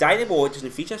obviously Dynamo, it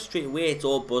doesn't feature straight away. It's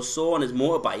all Buzzsaw on his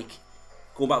motorbike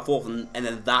going back and forth, and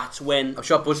then that's when I'm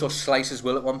sure Buzzsaw slices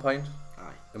Will at one point.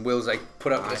 Aye. And Will's like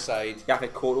put out to the side. Yaphet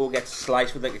Kotto gets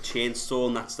sliced with like a chainsaw,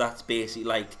 and that's basically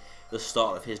like the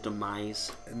start of his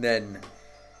demise. And then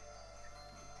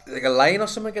like a line or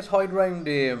something gets hied around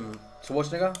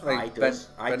Schwarzenegger. Like does.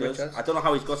 I don't know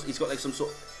how he's got like some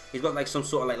sort of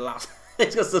like lasso.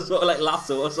 He's got some sort of like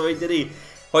lasso or something, did he?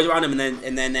 Hides around him,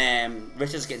 and then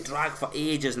Richard's getting dragged for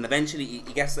ages, and eventually he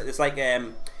gets it's like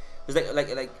there's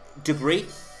like debris.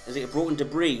 There's like a broken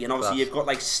debris, and obviously you've got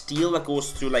like steel that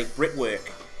goes through like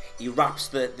brickwork. He wraps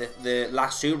the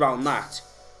lasso around that,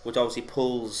 which obviously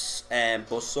pulls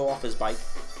Buzzsaw off his bike.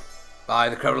 Aye,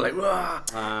 the crowd are like, wah!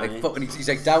 Like fucking, he's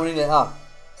like down in it up.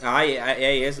 Aye,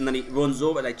 he is, and then he runs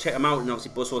over, like check him out, and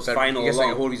obviously Buzzsaw's fine all along. He gets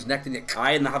like a hold his neck, and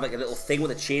aye, and they have like a little thing with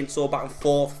a chainsaw back and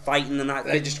forth, fighting and that.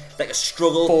 They just like a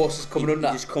struggle. Force is coming under.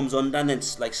 He just comes under and then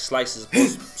like slices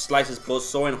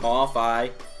Buzzsaw in half. Aye.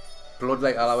 Blood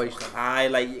like Alloy. Aye,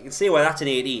 like you can see why that's an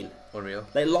 18. Unreal.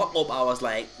 Like Lock Up, I was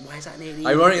like, why is that an 18?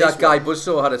 Ironically, that guy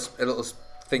Buzzsaw had a little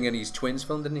thing in his Twins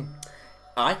film, didn't he?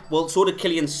 Aye. Well, so did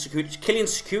Killian's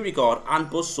security guard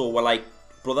and Buzzsaw were like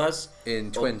brothers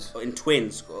in Twins. In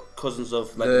Twins, cousins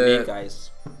of like the main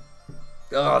guys.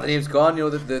 Oh, the name's gone. You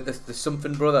know the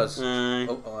something brothers.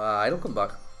 It'll come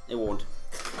back. It won't.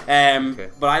 Okay.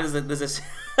 But there's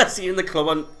a scene in the club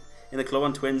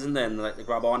on Twins, and then like they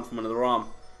grab on from another arm,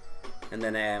 and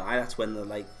then that's when they're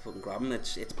like fucking grabbing.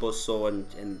 It's Buzzsaw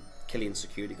and Killian's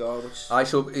security guard.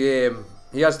 So he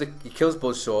kills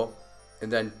Buzzsaw,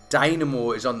 and then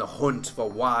Dynamo is on the hunt for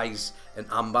Wise and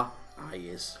Amber. He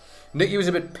is. Nicky was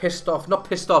a bit pissed off. Not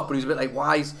pissed off, but he was a bit like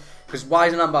Wise, because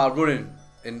Wise and Amber are running,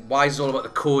 And Wise is all about the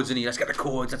codes, and let's get the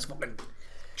codes, let's fucking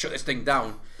shut this thing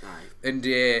down. Aye. And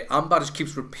Amber just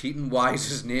keeps repeating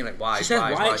Wise's name, like Wise.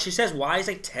 She says Wise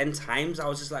like 10 times. I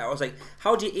was like,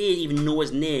 how do you even know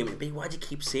his name? And B, why do you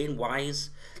keep saying Wise?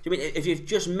 Do you mean if you've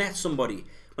just met somebody?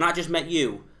 When I just met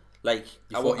you, like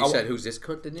you said, who's this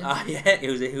cunt, didn't you? Yeah,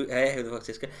 who the fuck's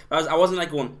this guy? I wasn't like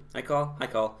going, hi Carl, how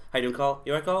you doing, Carl?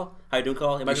 You alright, Carl? How you doing,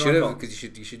 Carl? You should have, because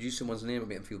you should use someone's name and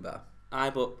make them feel better. Aye,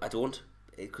 but I don't,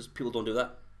 because people don't do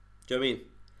that. Do you know what I mean?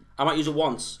 I might use it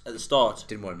once at the start.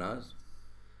 Didn't want to know.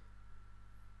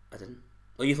 I didn't.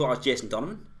 Oh, you thought I was Jason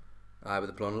Donovan? Aye, with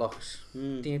the blonde locks.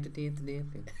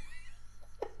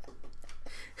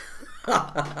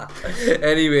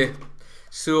 Anyway,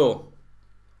 so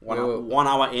 1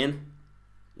 hour in,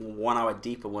 1 hour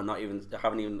deep, and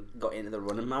haven't even got into the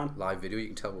Running Man live video. You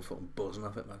can tell we're fucking buzzing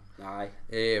off it, man. Aye.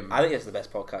 I think it's the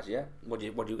best podcast yet. What do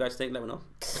you guys think? Let me know.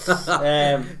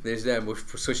 We'll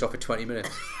switch off for 20 minutes.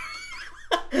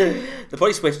 They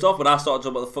probably switched off when I started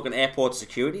talking about the fucking airport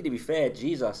security. To be fair,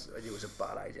 Jesus, it was a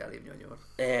bad idea leaving you on your own.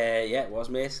 Yeah, it was,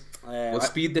 mate. We'll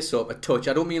speed this up a touch.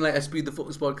 I don't mean like I speed the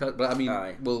fucking podcast, but I mean,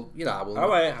 I will.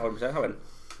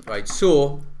 Right,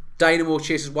 so Dynamo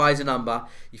chases Wise and Amber.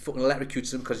 He fucking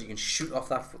electrocutes them because you can shoot off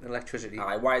that fucking electricity.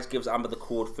 Aye, Wise gives Amber the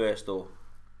code first, though.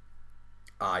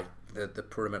 Aye, the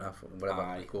perimeter, whatever.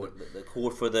 Aye, the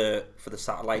code for the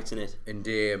satellites in it. And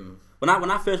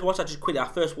when I first watched that, I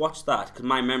first watched that because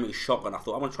my memory is shocking. I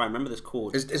thought, I want to try and remember this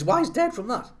code. Is Wise dead from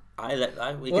that?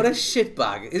 What a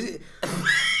shitbag! Is it?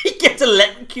 He gets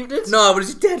electrocuted. No, but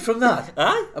is he dead from that?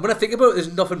 Aye. And when I think about it,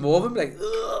 there's nothing more of him. Like,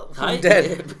 I'm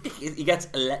dead. He gets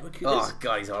electrocuted. Oh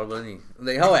God, he's horrible, isn't he?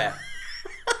 Like, how?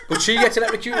 But she gets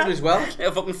electrocuted as well. Like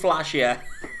a fucking Flash, yeah.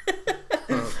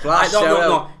 Flash.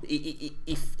 No. He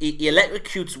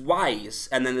electrocutes Wise,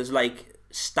 and then there's like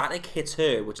static hits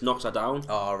her, which knocks her down.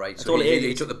 Oh right. So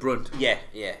he took the brunt. Yeah.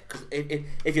 Because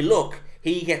if you look,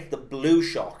 he gets the blue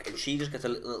shock, and she just gets a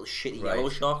little shitty yellow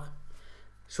shock.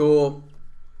 So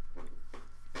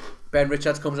Ben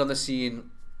Richards comes on the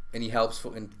scene, and he helps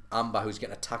fucking Amber, who's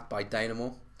getting attacked by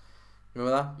Dynamo.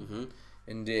 Remember that? Mm-hmm.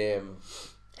 And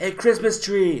hey, Christmas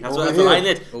tree. That's what I line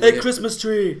it. Hey, Christmas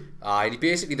tree. And he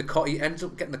basically he ends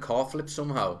up getting the car flipped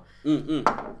somehow.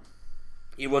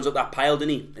 He runs up that pile, doesn't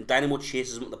he? And Dynamo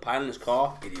chases him up the pile in his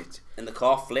car. Idiot. And the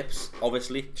car flips,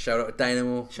 obviously. Shout out to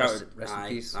Dynamo. Rest in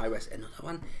peace. Rest. Another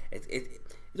one. It's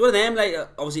one of them, like,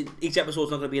 obviously each episode's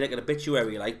not going to be like an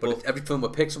obituary, like, but every film we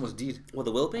pick, someone's dead. Well,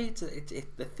 there will be. It's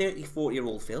the 30,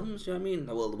 40-year-old films, you know what I mean?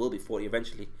 Well, there will be 40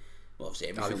 eventually. Well, obviously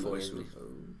every film will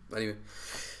be.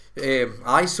 Anyway,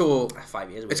 I saw 5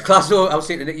 years ago. It's class though. I was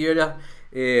saying to Nick earlier,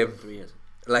 3 years.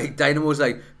 Like Dynamo's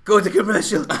like, go to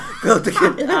commercial, go to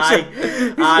commercial.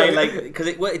 Aye, like, because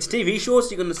it's TV shows,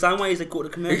 so you can understand why he's like, go to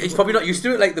commercial. He's probably not used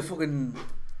to it, like the fucking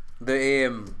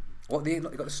what they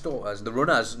got the starters, the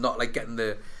runners, not like getting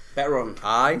the better on.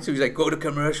 Aye, so he's like, go to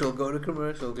commercial. Do you know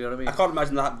what I mean? I can't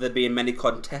imagine that there being many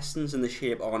contestants in the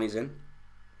shape Arnie's in.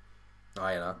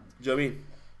 I know. Do you know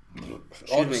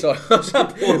what I mean? Sorry.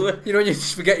 You know when you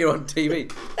just forget you're on TV.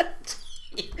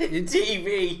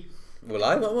 TV. Well,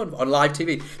 I got one on live TV.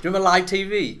 Do you remember live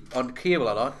TV on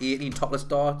cable a lot? 18 topless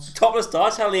darts. Topless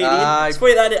darts, hell 18. It's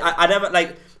funny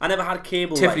that I never had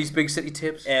cable. Tiffany's Big City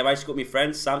Tips. I used to go with my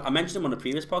friend Sam. I mentioned him on the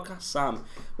previous podcast, Sam,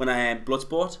 when I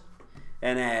Bloodsport,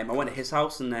 and I went to his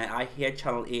house and I heard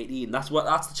Channel 18. That's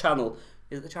the channel.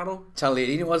 Is it the channel? Channel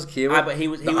 18. It was cable. But he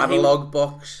was analog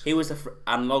box. He was the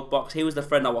analog box. He was the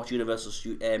friend I watched Universal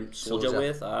Soldier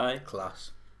with. Aye.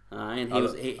 Class. Aye, and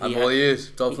he had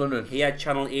Dolph Lundgren. He had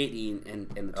Channel 18 in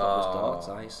the top of the starts.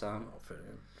 Aye, Sam.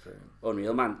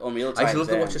 Unreal, man. Unreal times. I used to love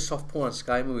to watch the soft porn on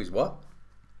Sky Movies. What?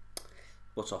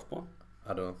 What's soft porn?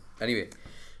 I don't know. Anyway.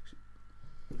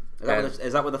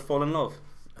 Is that where they fall in love?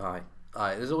 Aye.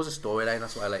 There's always a storyline.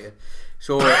 That's why I like it.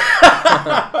 So,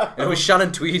 it was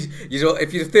Shannon Tweed.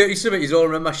 If you're 30 something, you all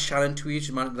remember Shannon Tweed.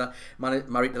 She's married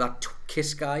to that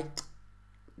Kiss guy.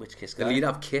 Which Kiss guy? The leader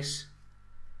of Kiss.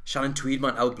 Shannon Tweed,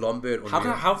 man. Al Blomberg. How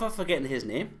have I forgetting his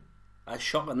name? I was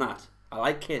shocked on that. I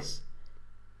like Kiss.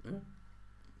 Yeah.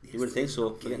 You wouldn't think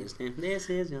so. Forgetting his name. This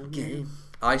is your game.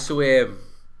 I saw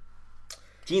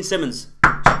Gene Simmons.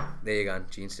 There you go,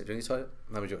 Gene Simmons. Do you toilet?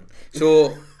 No, I'm joking.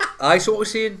 So, I saw what we're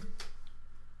saying.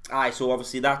 Aye, so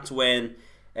obviously that's when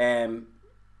they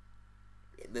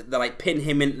like pin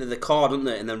him into the car, don't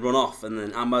they, and then run off, and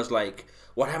then Amber's like,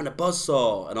 "What happened to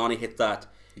Buzzsaw?" And Arnie hit that.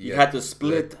 You had to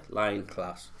split line.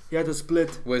 Class. You had to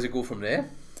split. Where does it go from there?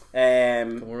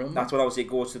 That's when obviously it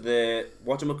goes to the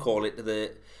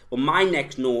my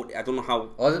next note. I don't know how.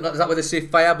 Oh, is that where they say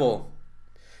fireball?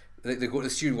 They go to the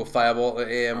studio and go fireball.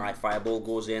 Fireball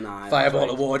goes in. Fireball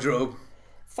to wardrobe.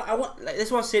 Like, this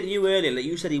is what I said to you earlier. Like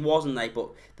you said he wasn't like, but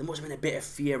there must have been a bit of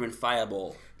fear in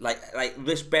Fireball. Like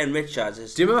this Ben Richards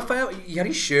is. Do you remember Fireball? He had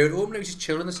his shirt open. He was just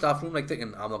chilling in the staff room, like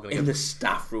thinking, "I'm not going to." In the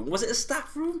staff room. Was it a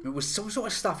staff room? It was some sort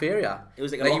of staff area. It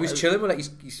was like he was chilling with like his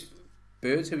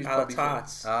birds who he's probably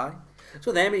tarts. Aye.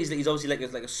 So then he's obviously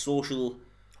like a social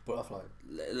butterfly.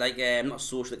 Like not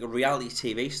social, like a reality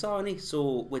TV star, isn't he?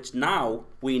 So which now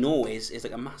we know is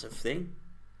like a massive thing.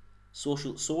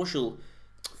 Social.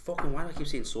 Fucking why do I keep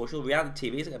saying social?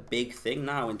 Reality TV is like a big thing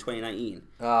now in 2019.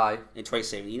 Aye. In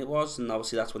 2017 it was, and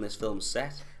obviously that's when this film's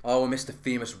set. Oh, we missed the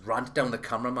famous rant down the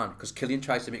cameraman because Killian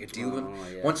tries to make a deal with him.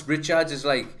 Yeah. Once Richards is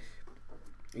like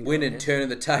winning, turning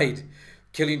the tide,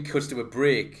 Killian cuts to a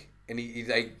break, and he's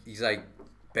like,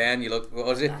 Ben, you look. What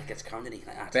was it? That gets counted like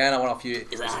that. Ben, I want off you.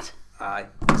 Is that? Aye.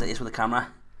 Is that this with the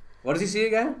camera? What does he say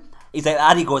again? He's like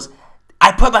that. He goes,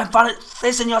 "I put my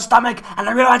fist in your stomach and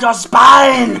I realized your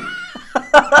spine."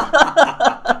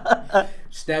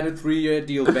 Standard 3-year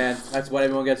deal, Ben. That's what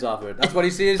everyone gets offered. That's what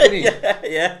he says, isn't he?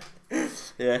 Yeah.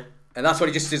 And that's what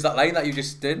he just says, that line that you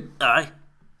just did. Aye.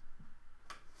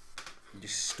 You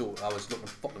just stole. I was looking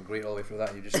fucking great all the way through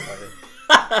that. You just started.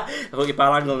 I got your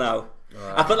bad angle now.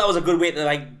 I thought that was a good way to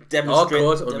like demonstrate.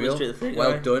 Oh, of course, demonstrate the thing.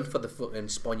 Well done for the fucking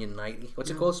spontaneity. What's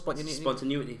it called? Spontaneity.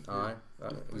 Spontaneity. Aye.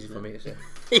 Easy for me to say.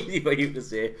 Easy for you to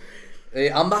say.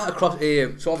 Amber across.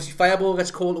 So obviously Fireball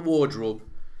gets called to wardrobe,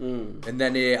 and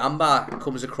then Amber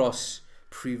comes across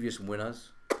previous winners.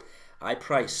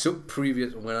 Price. So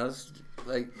previous winners.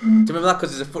 Like, do you remember that?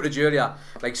 Because there's a footage earlier,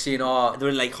 like saying, they're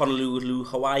in like Honolulu,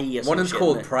 Hawaii, or something. One of them's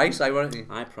called Price, ironically.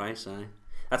 Price.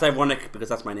 That's ironic because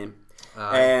that's my name.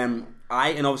 And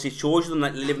obviously it shows them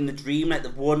like living the dream, like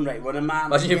the one right running man.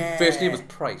 Imagine your first name was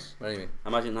Price. What do you mean?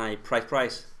 Imagine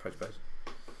Price.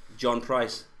 John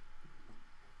Price.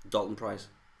 Dalton Price.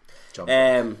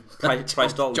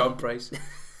 Price Dalton. John Price.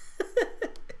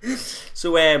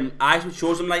 So I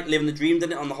shows them like living the dream,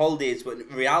 didn't it, on the holidays, but in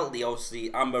reality,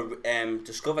 obviously, Amber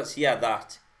discovers here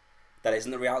that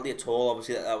isn't the reality at all.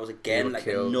 Obviously, that was again like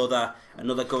killed.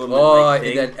 another government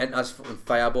thing. And as fucking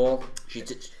Fireball, she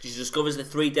discovers the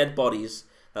 3 dead bodies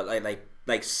that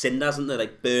like cinders, and they're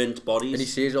like burnt bodies. And he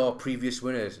says, previous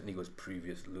winners, and he goes,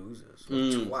 previous losers.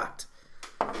 Twat.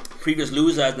 Previous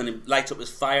losers, and then he lights up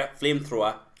his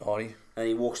flamethrower. Arnie. And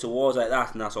he walks towards like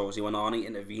that, and that's obviously when Arnie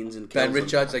intervenes and kills Ben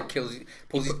Richards him.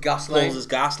 Pulls his gas line. Pulls his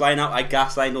gas line out.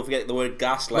 Gas line, don't forget the word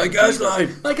gas line. My gas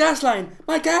line! My gas line!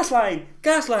 My gas line!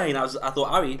 Gas line! I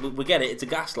thought, Harry, we get it, it's a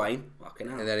gas line. Fucking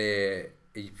hell. And then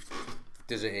he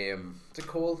does what's it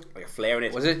called? Like a flare in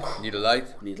it. Was it? Need a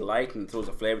light. Need a light, and throws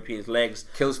a flare between his legs.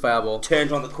 Kills Fireball.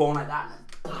 Turns on the corner like that.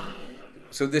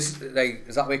 So this, like,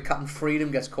 is that where Captain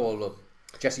Freedom gets called up?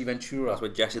 Jesse Ventura. That's where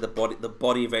Jesse the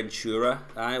body Ventura,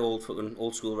 old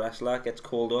school wrestler, gets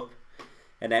called up.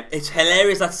 And it's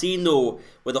hilarious, that scene though,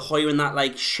 where they're hiring that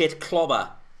like shit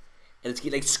clobber, and it's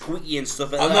like squeaky and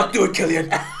stuff like I'm that. not doing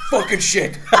Killian. Fucking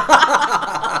shit.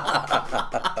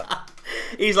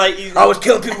 He's like, I was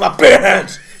killing people with my bare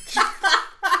hands.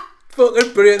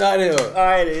 Fucking brilliant, that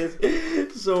is. It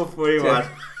is. So funny, man.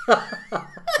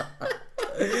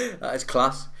 That is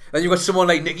class. Then you've got someone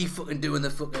like Nicky fucking doing the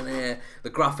fucking the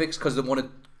graphics because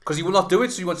he will not do it,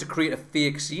 so he wants to create a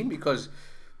fake scene because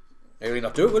he will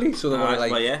not do it, will he? So they want to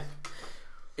like. Well, yeah.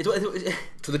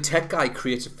 So the tech guy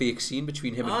creates a fake scene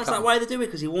between him and. Is that why they do it?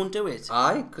 Because he won't do it.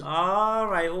 Aye.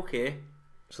 Right. Okay.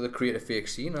 So they create a fake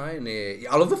scene, aye, and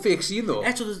I love the fake scene though.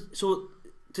 Yeah, so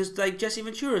does like Jesse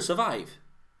Ventura survive?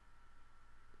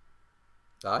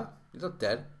 Aye, he's not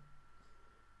dead.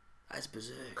 That's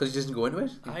berserk. Because he doesn't go into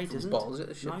it. He doesn't. Bottles it,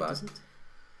 the shit No, he back. doesn't.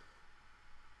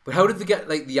 But how did they get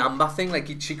like the Amber thing?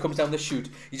 Like she comes down the chute,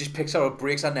 he just picks her up,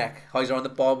 breaks her neck, hides her on the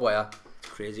barbed wire.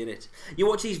 Crazy, innit? You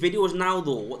watch these videos now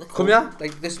though. What they call? Come here,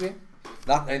 like this way.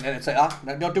 That and it's like that.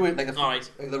 No, not do it like the. Alright.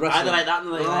 Like the rest. Either like that,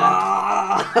 or like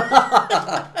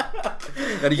that.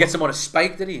 Then he gets him on a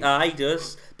spike, did he? He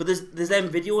does. But there's them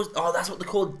videos. Oh, that's what they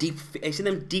call deep. I've seen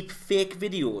them deep fake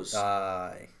videos.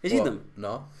 Aye. You seen them?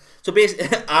 No. So basically,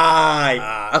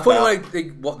 I thought like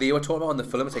what they were talking about on the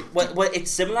film. It's like well, it's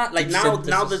similar. Like now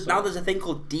there's a thing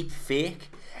called deep fake,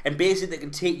 and basically they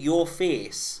can take your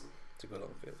face. It's a good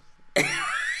long face.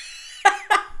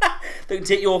 They can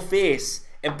take your face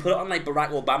and put it on like Barack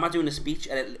Obama doing a speech,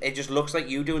 and it just looks like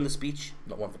you doing the speech.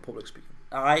 Not one for public speaking.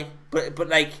 Aye, but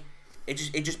like it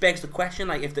just begs the question,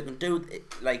 like if they can do it,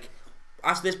 like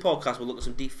after this podcast we'll look at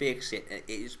some deep fakes. It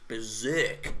is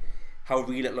berserk how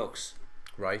real it looks.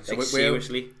 Right. Like,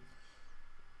 seriously.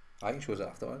 I think shows it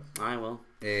afterwards. Aye, well.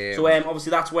 So obviously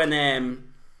that's when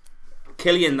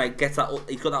Killian like gets that.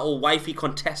 He's got that old wifey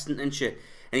contestant and shit,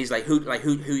 and he's like, who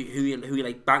you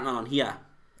like banging on here?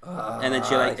 And then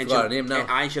she like, and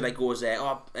she like goes there.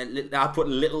 I put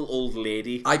little old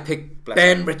lady. I picked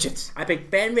Ben Richards. I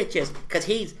picked Ben Richards because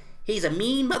he's a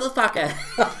mean motherfucker.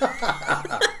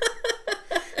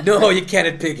 No, you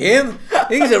can't pick him.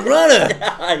 He's a runner.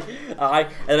 I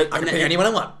can pick anyone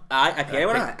I want. I pick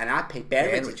anyone I want, and I pick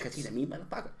Ben Richards because he's a mean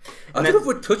motherfucker. I don't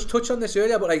know if we touch on this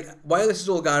earlier, but like while this is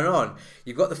all going on,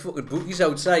 you've got the fucking bookies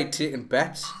outside taking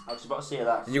bets. I was about to say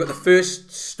that. And you've got the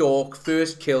first stalk,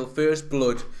 first kill, first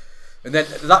blood, and then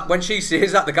that when she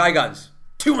says that, the guy goes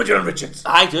 200 on Richards.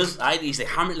 He's like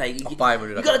hammering like you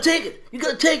gotta take it,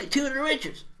 200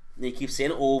 Richards. And he keeps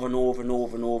saying it over and over and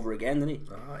over and over again, doesn't he?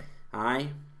 Aye.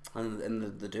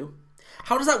 And they do.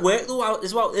 How does that work though?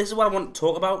 This is what I want to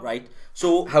talk about, right?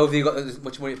 So how have you got as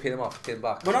much money to pay them off, pay them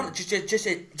back? Well, not just in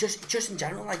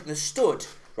general, like the stud,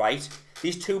 right?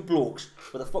 These two blokes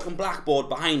with a fucking blackboard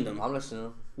behind them. I'm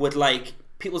listening. With like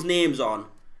people's names on,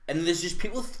 and there's just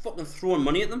people fucking throwing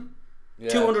money at them. Yeah.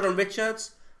 200 on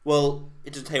Richards. Well,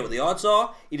 it doesn't tell you what the odds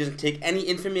are. He doesn't take any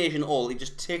information at all. He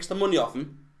just takes the money off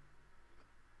him.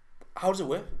 How does it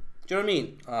work? Do you know what I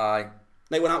mean? Aye.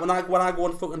 Like when I go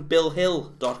on fucking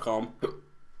BillHill.com,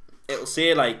 it'll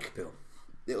say like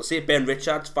it'll say Ben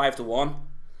Richards 5-1, and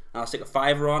I'll stick a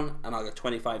 $5 on, and I'll get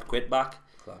 25 quid back.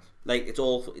 Class. Like it's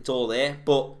all there,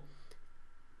 but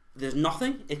there's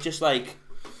nothing. It's just like,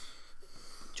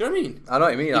 do you know what I mean? I know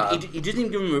what you mean. He doesn't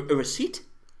even give him a receipt.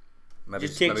 Maybe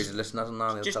he's listening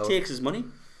now. Just takes his money.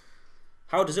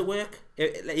 How does it work?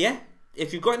 Yeah.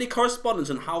 If you've got any correspondence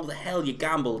on how the hell you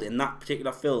gambled in that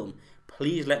particular film,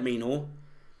 please let me know.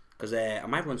 Because I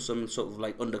might run some sort of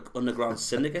like underground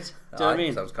syndicate. Do you know what I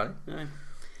mean? Sounds funny.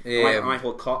 Yeah. I might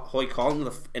hold Hoy Carlton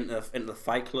into the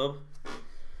Fight Club.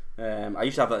 I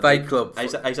used to have that. Fight Club. I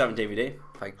used to have a DVD.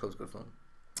 Fight Club's good fun.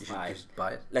 You should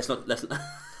buy it. Let's not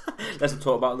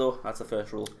talk about it though. That's the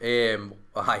first rule.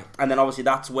 Aye. And then obviously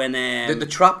that's when the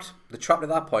trapped at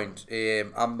that point.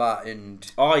 Amber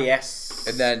and oh yes.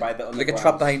 And then they get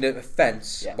trapped behind a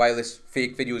fence while this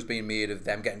fake video is being made of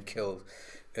them getting killed,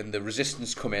 and the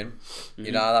resistance come in. Mm-hmm.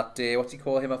 You know that what's he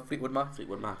call him? Fleetwood Mac.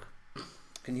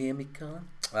 Can you hear me, Colin?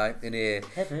 Right, and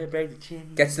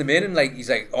gets them in, and like he's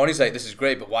like, this is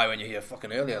great, but why weren't you here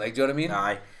fucking earlier? Like, do you know what I mean?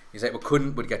 Aye. He's like,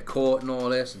 we'd get caught and all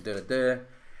this and da.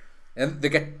 And they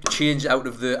get changed out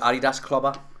of the Adidas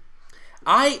clobber.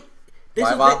 Why did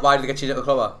they get changed out of the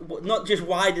clobber? Not just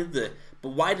why did they, but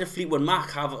why did Fleetwood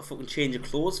Mac have a fucking change of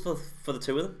clothes for the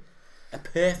two of them? A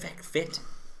perfect fit.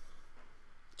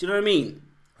 Do you know what I mean?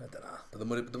 I don't know. But they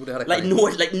would have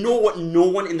had no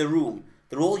one in the room.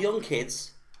 They're all young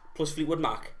kids, plus Fleetwood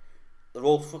Mac. They're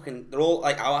all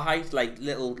like our height, like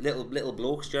little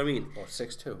blokes. Do you know what I mean? Or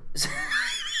 6'2".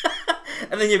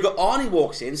 And then you've got Arnie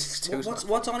walks in.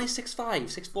 What's Arnie 6'5",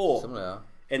 6'4"? Something like that.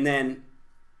 And then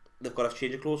they've got to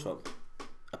change of clothes for him.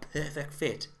 A perfect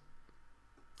fit.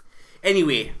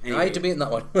 Anyway. I debating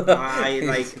that one.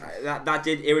 that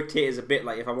did irritate us a bit.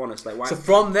 Like if I'm honest, like why? So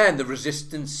from then the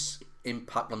resistance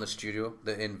impact on the studio,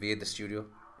 they invade the studio.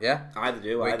 Yeah. Either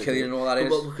do. Where Killian and all that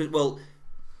is. Well,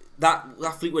 that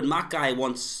Fleetwood Mac guy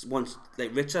wants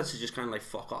like Richards to just kind of like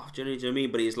fuck off. Do you know what I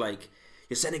mean? But he's like,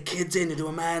 you're sending kids in to do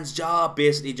a man's job,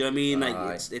 basically. Do you know what I mean?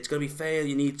 Like it's gonna be fair.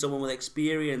 You need someone with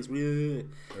experience.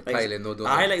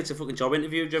 It's a fucking job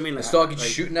interview. Do you know what I mean? Like, they started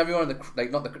shooting everyone in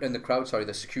the crowd. Sorry,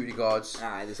 the security guards.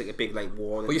 There's like a big like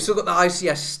war. But you still got the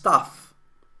ICS staff,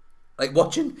 like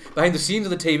watching behind the scenes of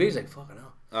the TV. It's like fucking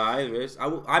hell. There is.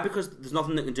 Because there's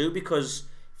nothing they can do because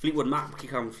Fleetwood Mac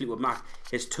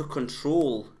has took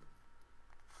control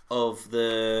of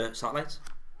the satellites,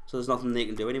 so there's nothing they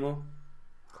can do anymore.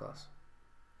 Class.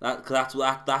 That's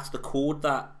the code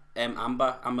that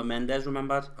Amber Mendes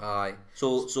remembered. Aye.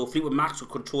 So Fleetwood Mac will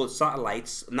control the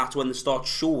satellites, and that's when they start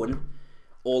showing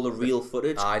all the real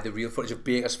footage. Aye, the real footage of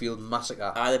Bakersfield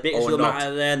Massacre. The Bakersfield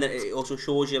Massacre. Then it also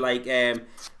shows you like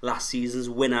last season's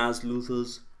winners,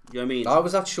 losers. You know what I mean? Oh,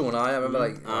 was that shown? I remember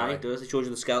it does. It shows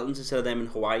you the skeletons instead of them in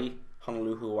Hawaii,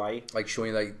 Honolulu, Hawaii. Like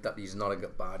showing like that he's not a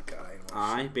bad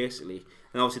guy. Basically.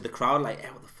 And obviously the crowd like,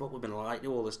 what the fuck, we've been lied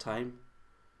to all this time.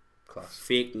 Class.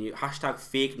 Fake news.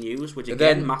 #fake news, which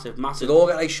again, then, massive. So they all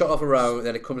get like shot off around, and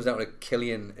then it comes down to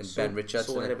Killian and Ben Richards.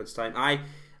 So ahead of its time.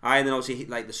 And then obviously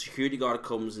like the security guard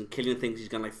comes, and Killian thinks he's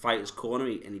gonna like fight his corner,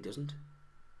 and he doesn't.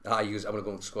 I'm gonna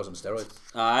go and score some steroids.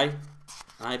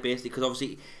 Basically, because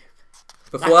obviously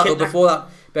before that,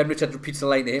 Ben Richards repeats the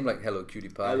line to him like, "Hello, cutie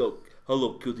pie."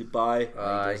 Hello, cutie pie.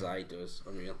 He does.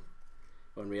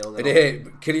 Unreal.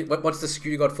 And Killian, once the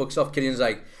security guard fucks off, Killian's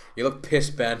like, "You look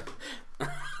pissed, Ben."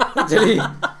 Did he?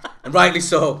 And rightly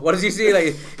so. What does he say?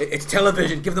 Like, it's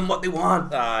television. Give them what they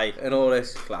want. And all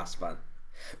this class, man.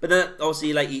 But then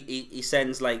obviously, like he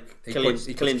sends like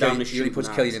Killian down the chute. He puts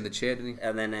Killian in the chair, didn't he?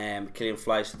 And then Killian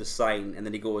flies to the sign, and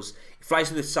then he flies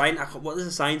to the sign. What does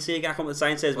the sign say again? I can't remember what the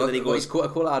sign says. But then he goes, "It's a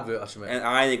cool advert, actually."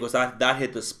 And he goes, "That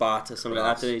hit the spot," or something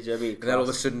like that. Do you know what I mean? And then all of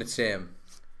a sudden it's this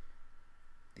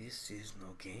is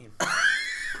no game.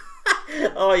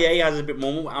 Oh yeah, he has a bit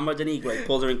moment with Amber, didn't he? Like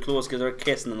pulls her in close, gives her a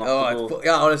kiss, and then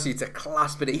yeah, honestly, it's a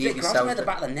class bit of 80s sound. He the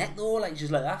back of the neck though, like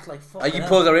just like that, like fuck. He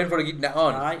pulls her in for to keep net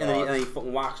on. And then he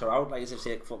fucking whacks her out, like as if she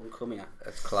like, fucking come here.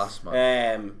 That's class,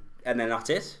 man. And then that's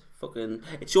it. Fucking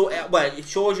it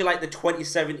shows you like the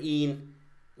 2017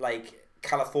 like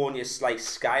California like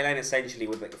skyline essentially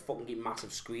with like a fucking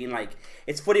massive screen. Like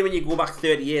it's funny when you go back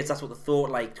 30 years, that's what they thought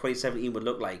like 2017 would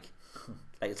look like.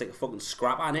 Like it's like a fucking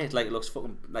scrap on it. Like it looks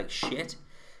fucking like shit.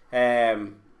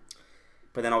 But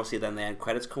then obviously then the end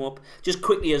credits come up. Just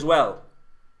quickly as well.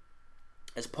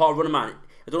 As Paul Running Man,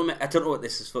 I don't know what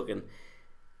this is fucking.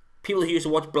 People who used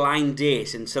to watch Blind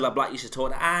Date and Cilla Black used to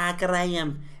talk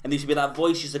Graham, and there used to be that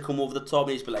voice used to come over the top and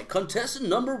he used to be like contestant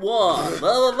number 1. Blah,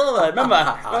 blah, blah. Remember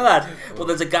that? Well,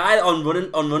 there's a guy on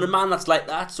Running Man that's like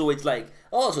that. So it's like,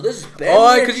 oh, so this is Ben.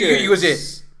 Oh, because he was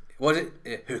it. Was it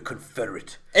her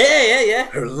Confederate? Yeah.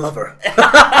 Her lover.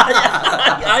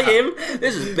 I am.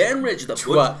 This is Ben Rich,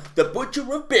 the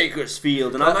butcher of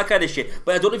Bakersfield, and all that kind of shit.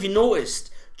 But I don't know if you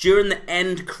noticed during the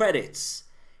end credits,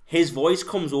 his voice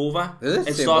comes over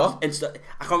and starts. I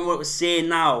can't remember what it was saying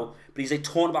now, but he's like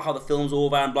talking about how the film's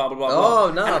over and blah blah blah.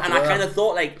 Oh blah. no! And I kind of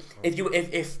thought like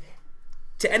if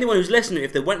to anyone who's listening,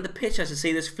 if they went to the pictures to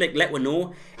see this flick, let me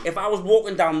know. If I was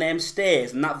walking down them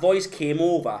stairs and that voice came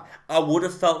over, I would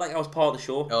have felt like I was part of the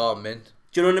show. Oh, mint.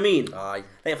 Do you know what I mean? Aye.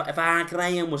 Like if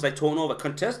Graham was like talking over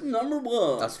contestant number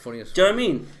 1. That's funny as fuck. Do you know what I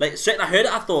mean? Like straight I heard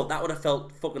it, I thought that would have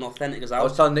felt fucking authentic as hell. I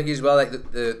was telling Nicky as well, like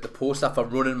the poster for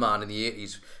Running Man in the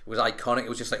 80s was iconic. It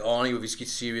was just like Arnie with his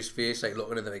serious face, like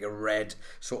looking at like a red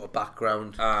sort of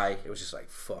background. Aye. It was just like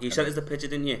fuck. You sent us the picture,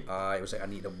 didn't you? Aye. It was like I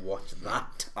need to watch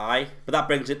that. Aye. But that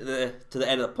brings it to the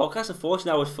end of the podcast.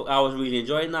 Unfortunately, I was really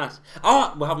enjoying that.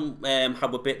 Oh, we haven't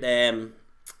had a bit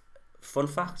fun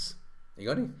facts. You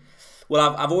got any?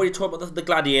 Well, I've already talked about the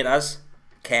gladiators.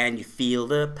 Can you feel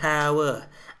the power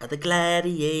of the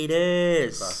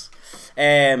gladiators?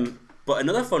 But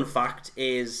another fun fact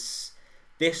is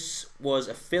this was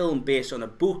a film based on a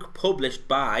book published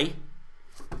by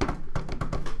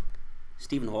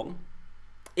Stephen Hawking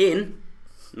in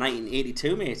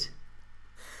 1982, mate.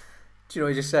 Do you know what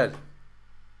you just said?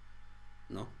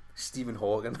 No. Stephen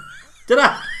Hawking. Did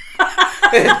I?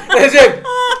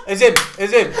 It's him.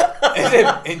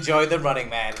 Enjoy the Running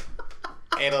Man.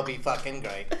 It'll be fucking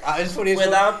great.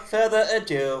 Without further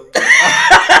ado.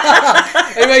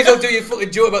 You might as well do your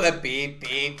fucking joke about that beep,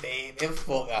 and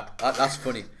fuck that. That's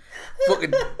funny.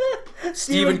 Fucking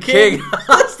Stephen King.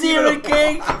 Stephen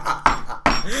King.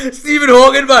 Stephen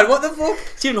Hawking, man. What the fuck?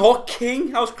 Stephen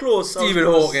Hawking. I was close. Stephen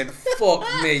Hawking. Fuck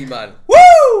me, man.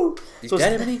 Woo! He's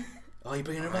dead, isn't he? Oh, you're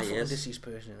bringing him up. A deceased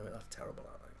person. That's terrible.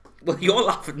 Well, you're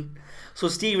laughing. So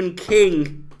Stephen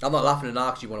King. I'm not laughing at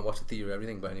that because you want to watch the theory of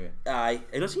everything, but anyway. Aye. Have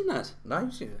you not seen that? No,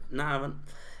 you've seen it. No, I haven't.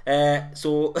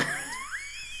 So...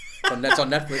 It's on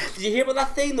Netflix. Did you hear about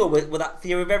that thing though with that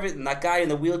theory of everything? That guy in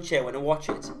the wheelchair went and watch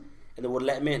it and they wouldn't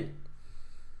let him in.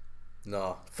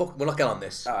 No. Fuck, we're not getting on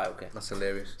this. Ah, okay. That's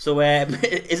hilarious. So,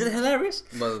 is it hilarious?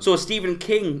 Well, so Stephen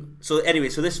King... So anyway,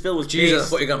 so this film was Jesus, I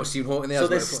thought you were going with Stephen Hawking there. So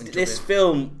this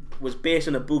film was based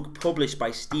on a book published by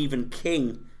Stephen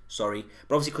King... Sorry,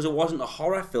 but obviously because it wasn't a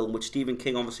horror film, which Stephen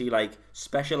King obviously like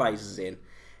specializes in,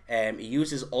 he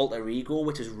used his alter ego,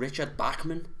 which is Richard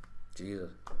Bachman.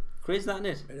 Jesus, crazy, that,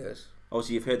 isn't it? It is.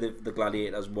 Obviously, you've heard the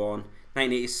Gladiators 1,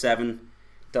 1987,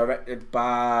 directed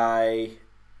by.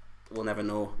 We'll never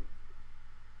know.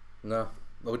 No,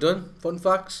 are we done? Fun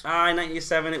facts.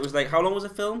 1987. It was like, how long was the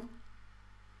film?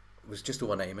 It was just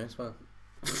over 90 minutes, man.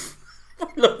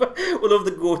 We'll love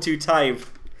the go-to time.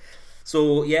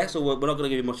 So yeah, so we're not going to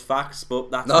give you much facts,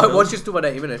 but that's... No, it was just over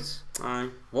 80 minutes. Aye.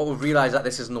 What we've realised that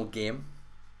this is no game.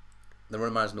 The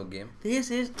Running Man is no game.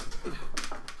 This is...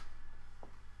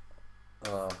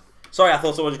 Oh. Sorry, I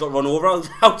thought someone just got run over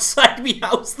outside my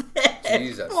house there.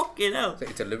 Jesus. Fucking hell.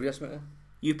 It's a delivery estimate.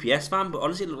 UPS van, but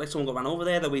honestly it looked like someone got ran over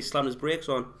there, the way he slammed his brakes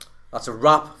on. That's a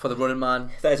wrap for the Running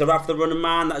Man. That is a wrap for the Running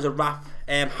Man. That is a wrap.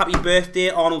 Happy birthday,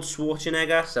 Arnold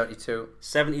Schwarzenegger. 72.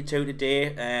 72 today.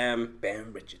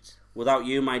 Ben Richards. Without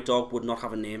you, my dog would not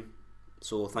have a name.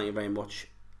 So thank you very much,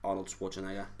 Arnold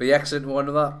Schwarzenegger. Be excellent one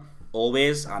of that.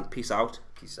 Always, and peace out.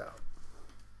 Peace out.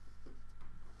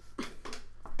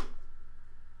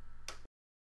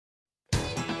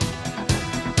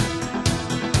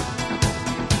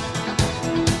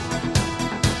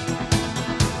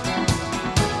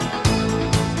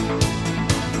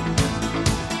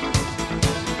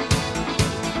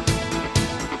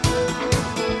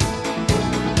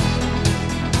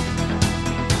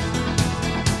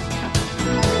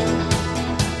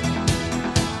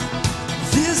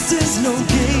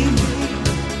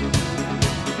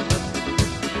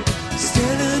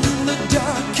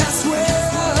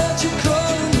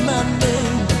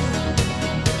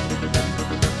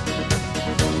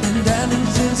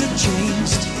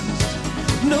 changed.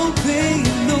 No pain,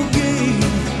 no gain.